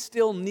 They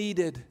still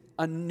needed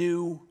a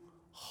new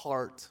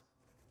heart.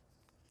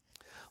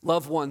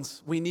 Loved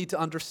ones, we need to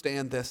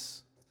understand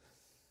this.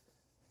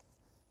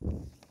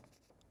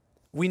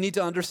 We need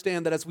to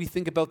understand that as we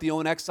think about the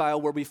own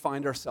exile where we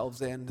find ourselves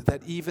in,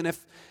 that even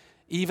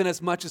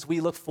as much as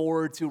we look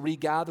forward to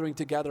regathering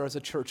together as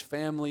a church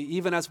family,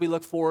 even as we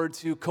look forward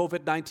to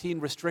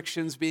COVID-19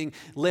 restrictions being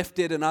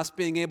lifted and us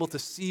being able to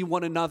see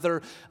one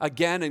another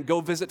again and go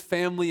visit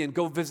family and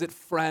go visit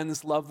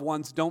friends, loved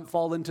ones, don't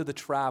fall into the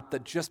trap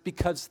that just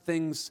because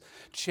things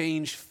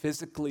change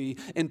physically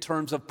in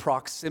terms of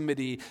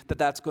proximity,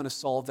 that's going to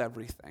solve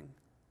everything.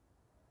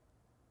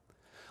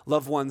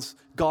 Loved ones,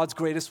 God's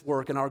greatest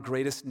work and our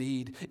greatest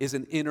need is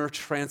an inner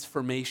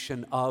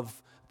transformation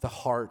of the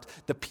heart.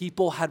 The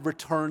people had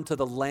returned to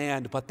the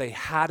land, but they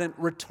hadn't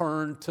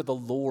returned to the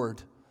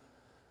Lord.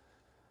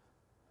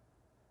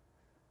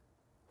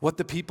 What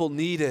the people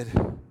needed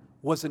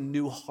was a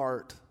new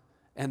heart,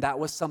 and that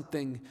was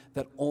something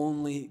that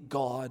only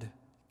God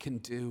can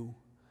do.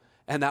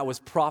 And that was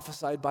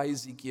prophesied by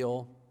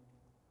Ezekiel.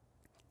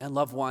 And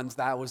loved ones,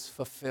 that was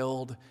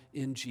fulfilled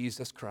in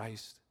Jesus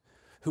Christ,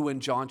 who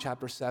in John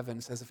chapter 7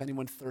 says, if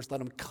anyone thirsts,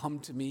 let him come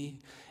to me,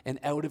 and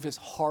out of his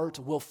heart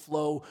will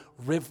flow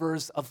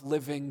rivers of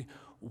living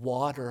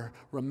water.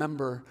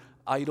 Remember,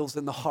 idols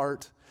in the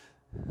heart.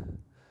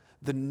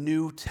 The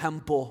new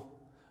temple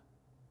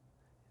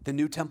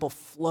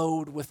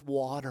flowed with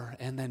water,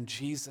 and then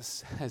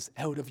Jesus says,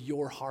 out of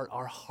your heart,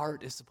 our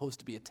heart is supposed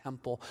to be a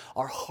temple.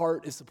 Our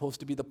heart is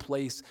supposed to be the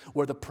place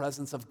where the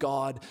presence of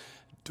God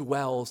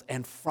dwells,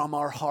 and from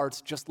our hearts,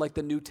 just like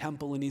the new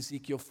temple in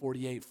Ezekiel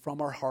 48,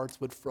 from our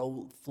hearts would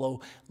flow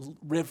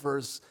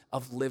rivers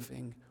of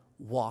living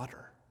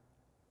water.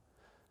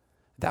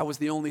 That was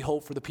the only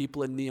hope for the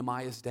people in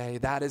Nehemiah's day.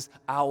 That is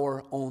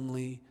our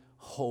only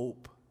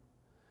hope,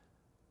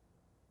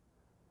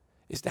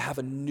 is to have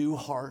a new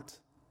heart,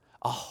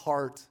 a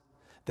heart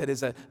that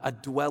is a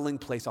dwelling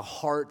place, a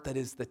heart that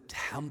is the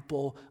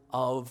temple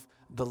of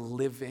the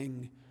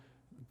living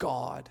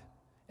God.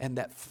 And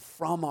that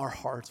from our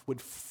hearts would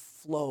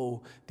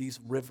flow these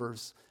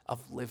rivers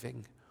of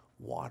living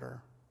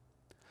water.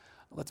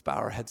 Let's bow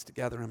our heads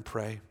together and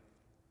pray.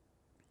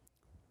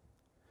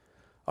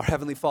 Our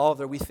Heavenly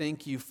Father, we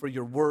thank you for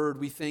your word.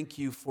 We thank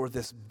you for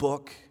this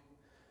book.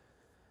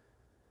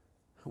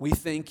 We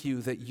thank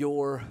you that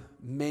your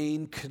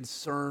main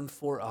concern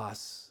for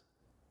us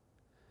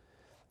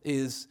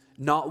is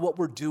not what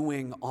we're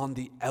doing on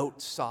the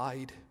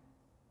outside,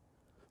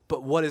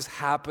 but what is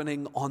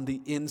happening on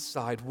the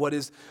inside, what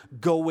is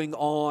going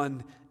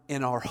on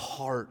in our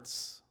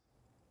hearts.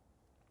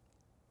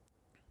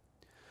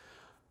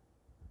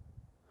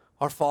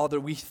 Our Father,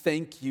 we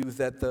thank you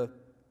that the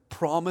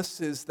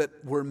promises that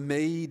were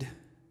made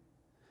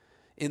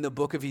in the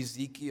book of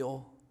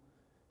Ezekiel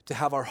to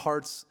have our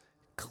hearts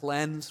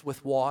cleansed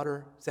with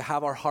water, to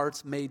have our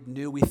hearts made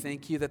new, we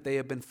thank you that they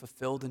have been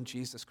fulfilled in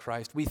Jesus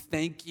Christ. We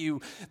thank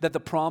you that the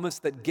promise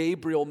that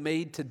Gabriel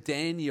made to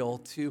Daniel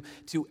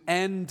to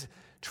end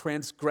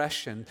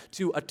transgression,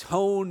 to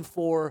atone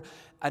for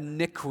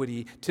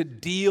iniquity, to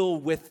deal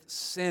with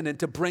sin, and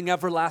to bring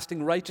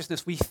everlasting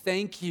righteousness, we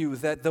thank you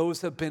that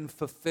those have been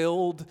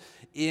fulfilled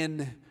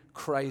in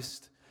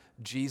Christ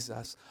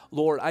Jesus.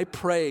 Lord, I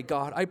pray,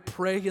 God, I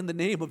pray in the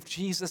name of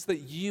Jesus that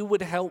you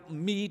would help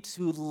me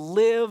to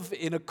live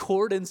in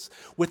accordance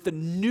with the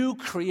new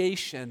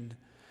creation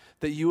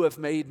that you have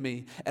made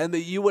me, and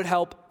that you would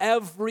help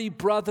every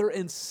brother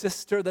and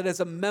sister that is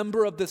a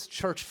member of this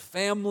church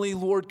family,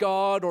 Lord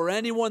God, or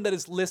anyone that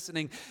is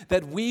listening,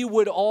 that we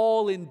would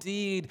all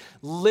indeed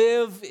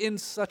live in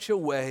such a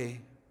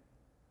way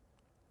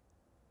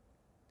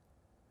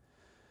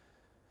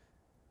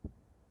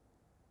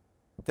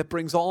that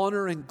brings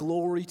honor and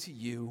glory to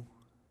you.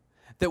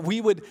 That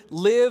we would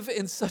live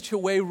in such a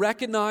way,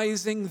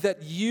 recognizing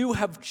that you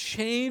have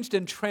changed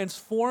and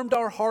transformed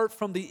our heart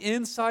from the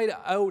inside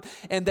out,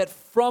 and that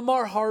from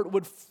our heart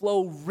would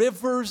flow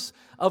rivers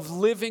of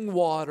living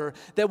water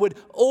that would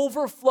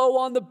overflow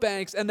on the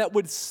banks and that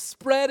would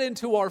spread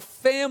into our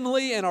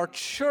family and our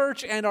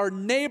church and our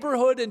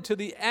neighborhood and to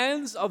the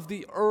ends of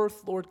the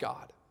earth, Lord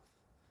God.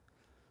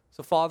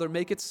 So, Father,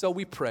 make it so,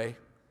 we pray.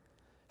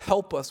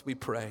 Help us, we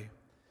pray.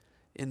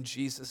 In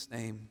Jesus'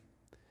 name,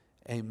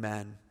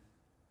 amen.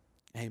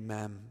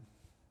 Amen.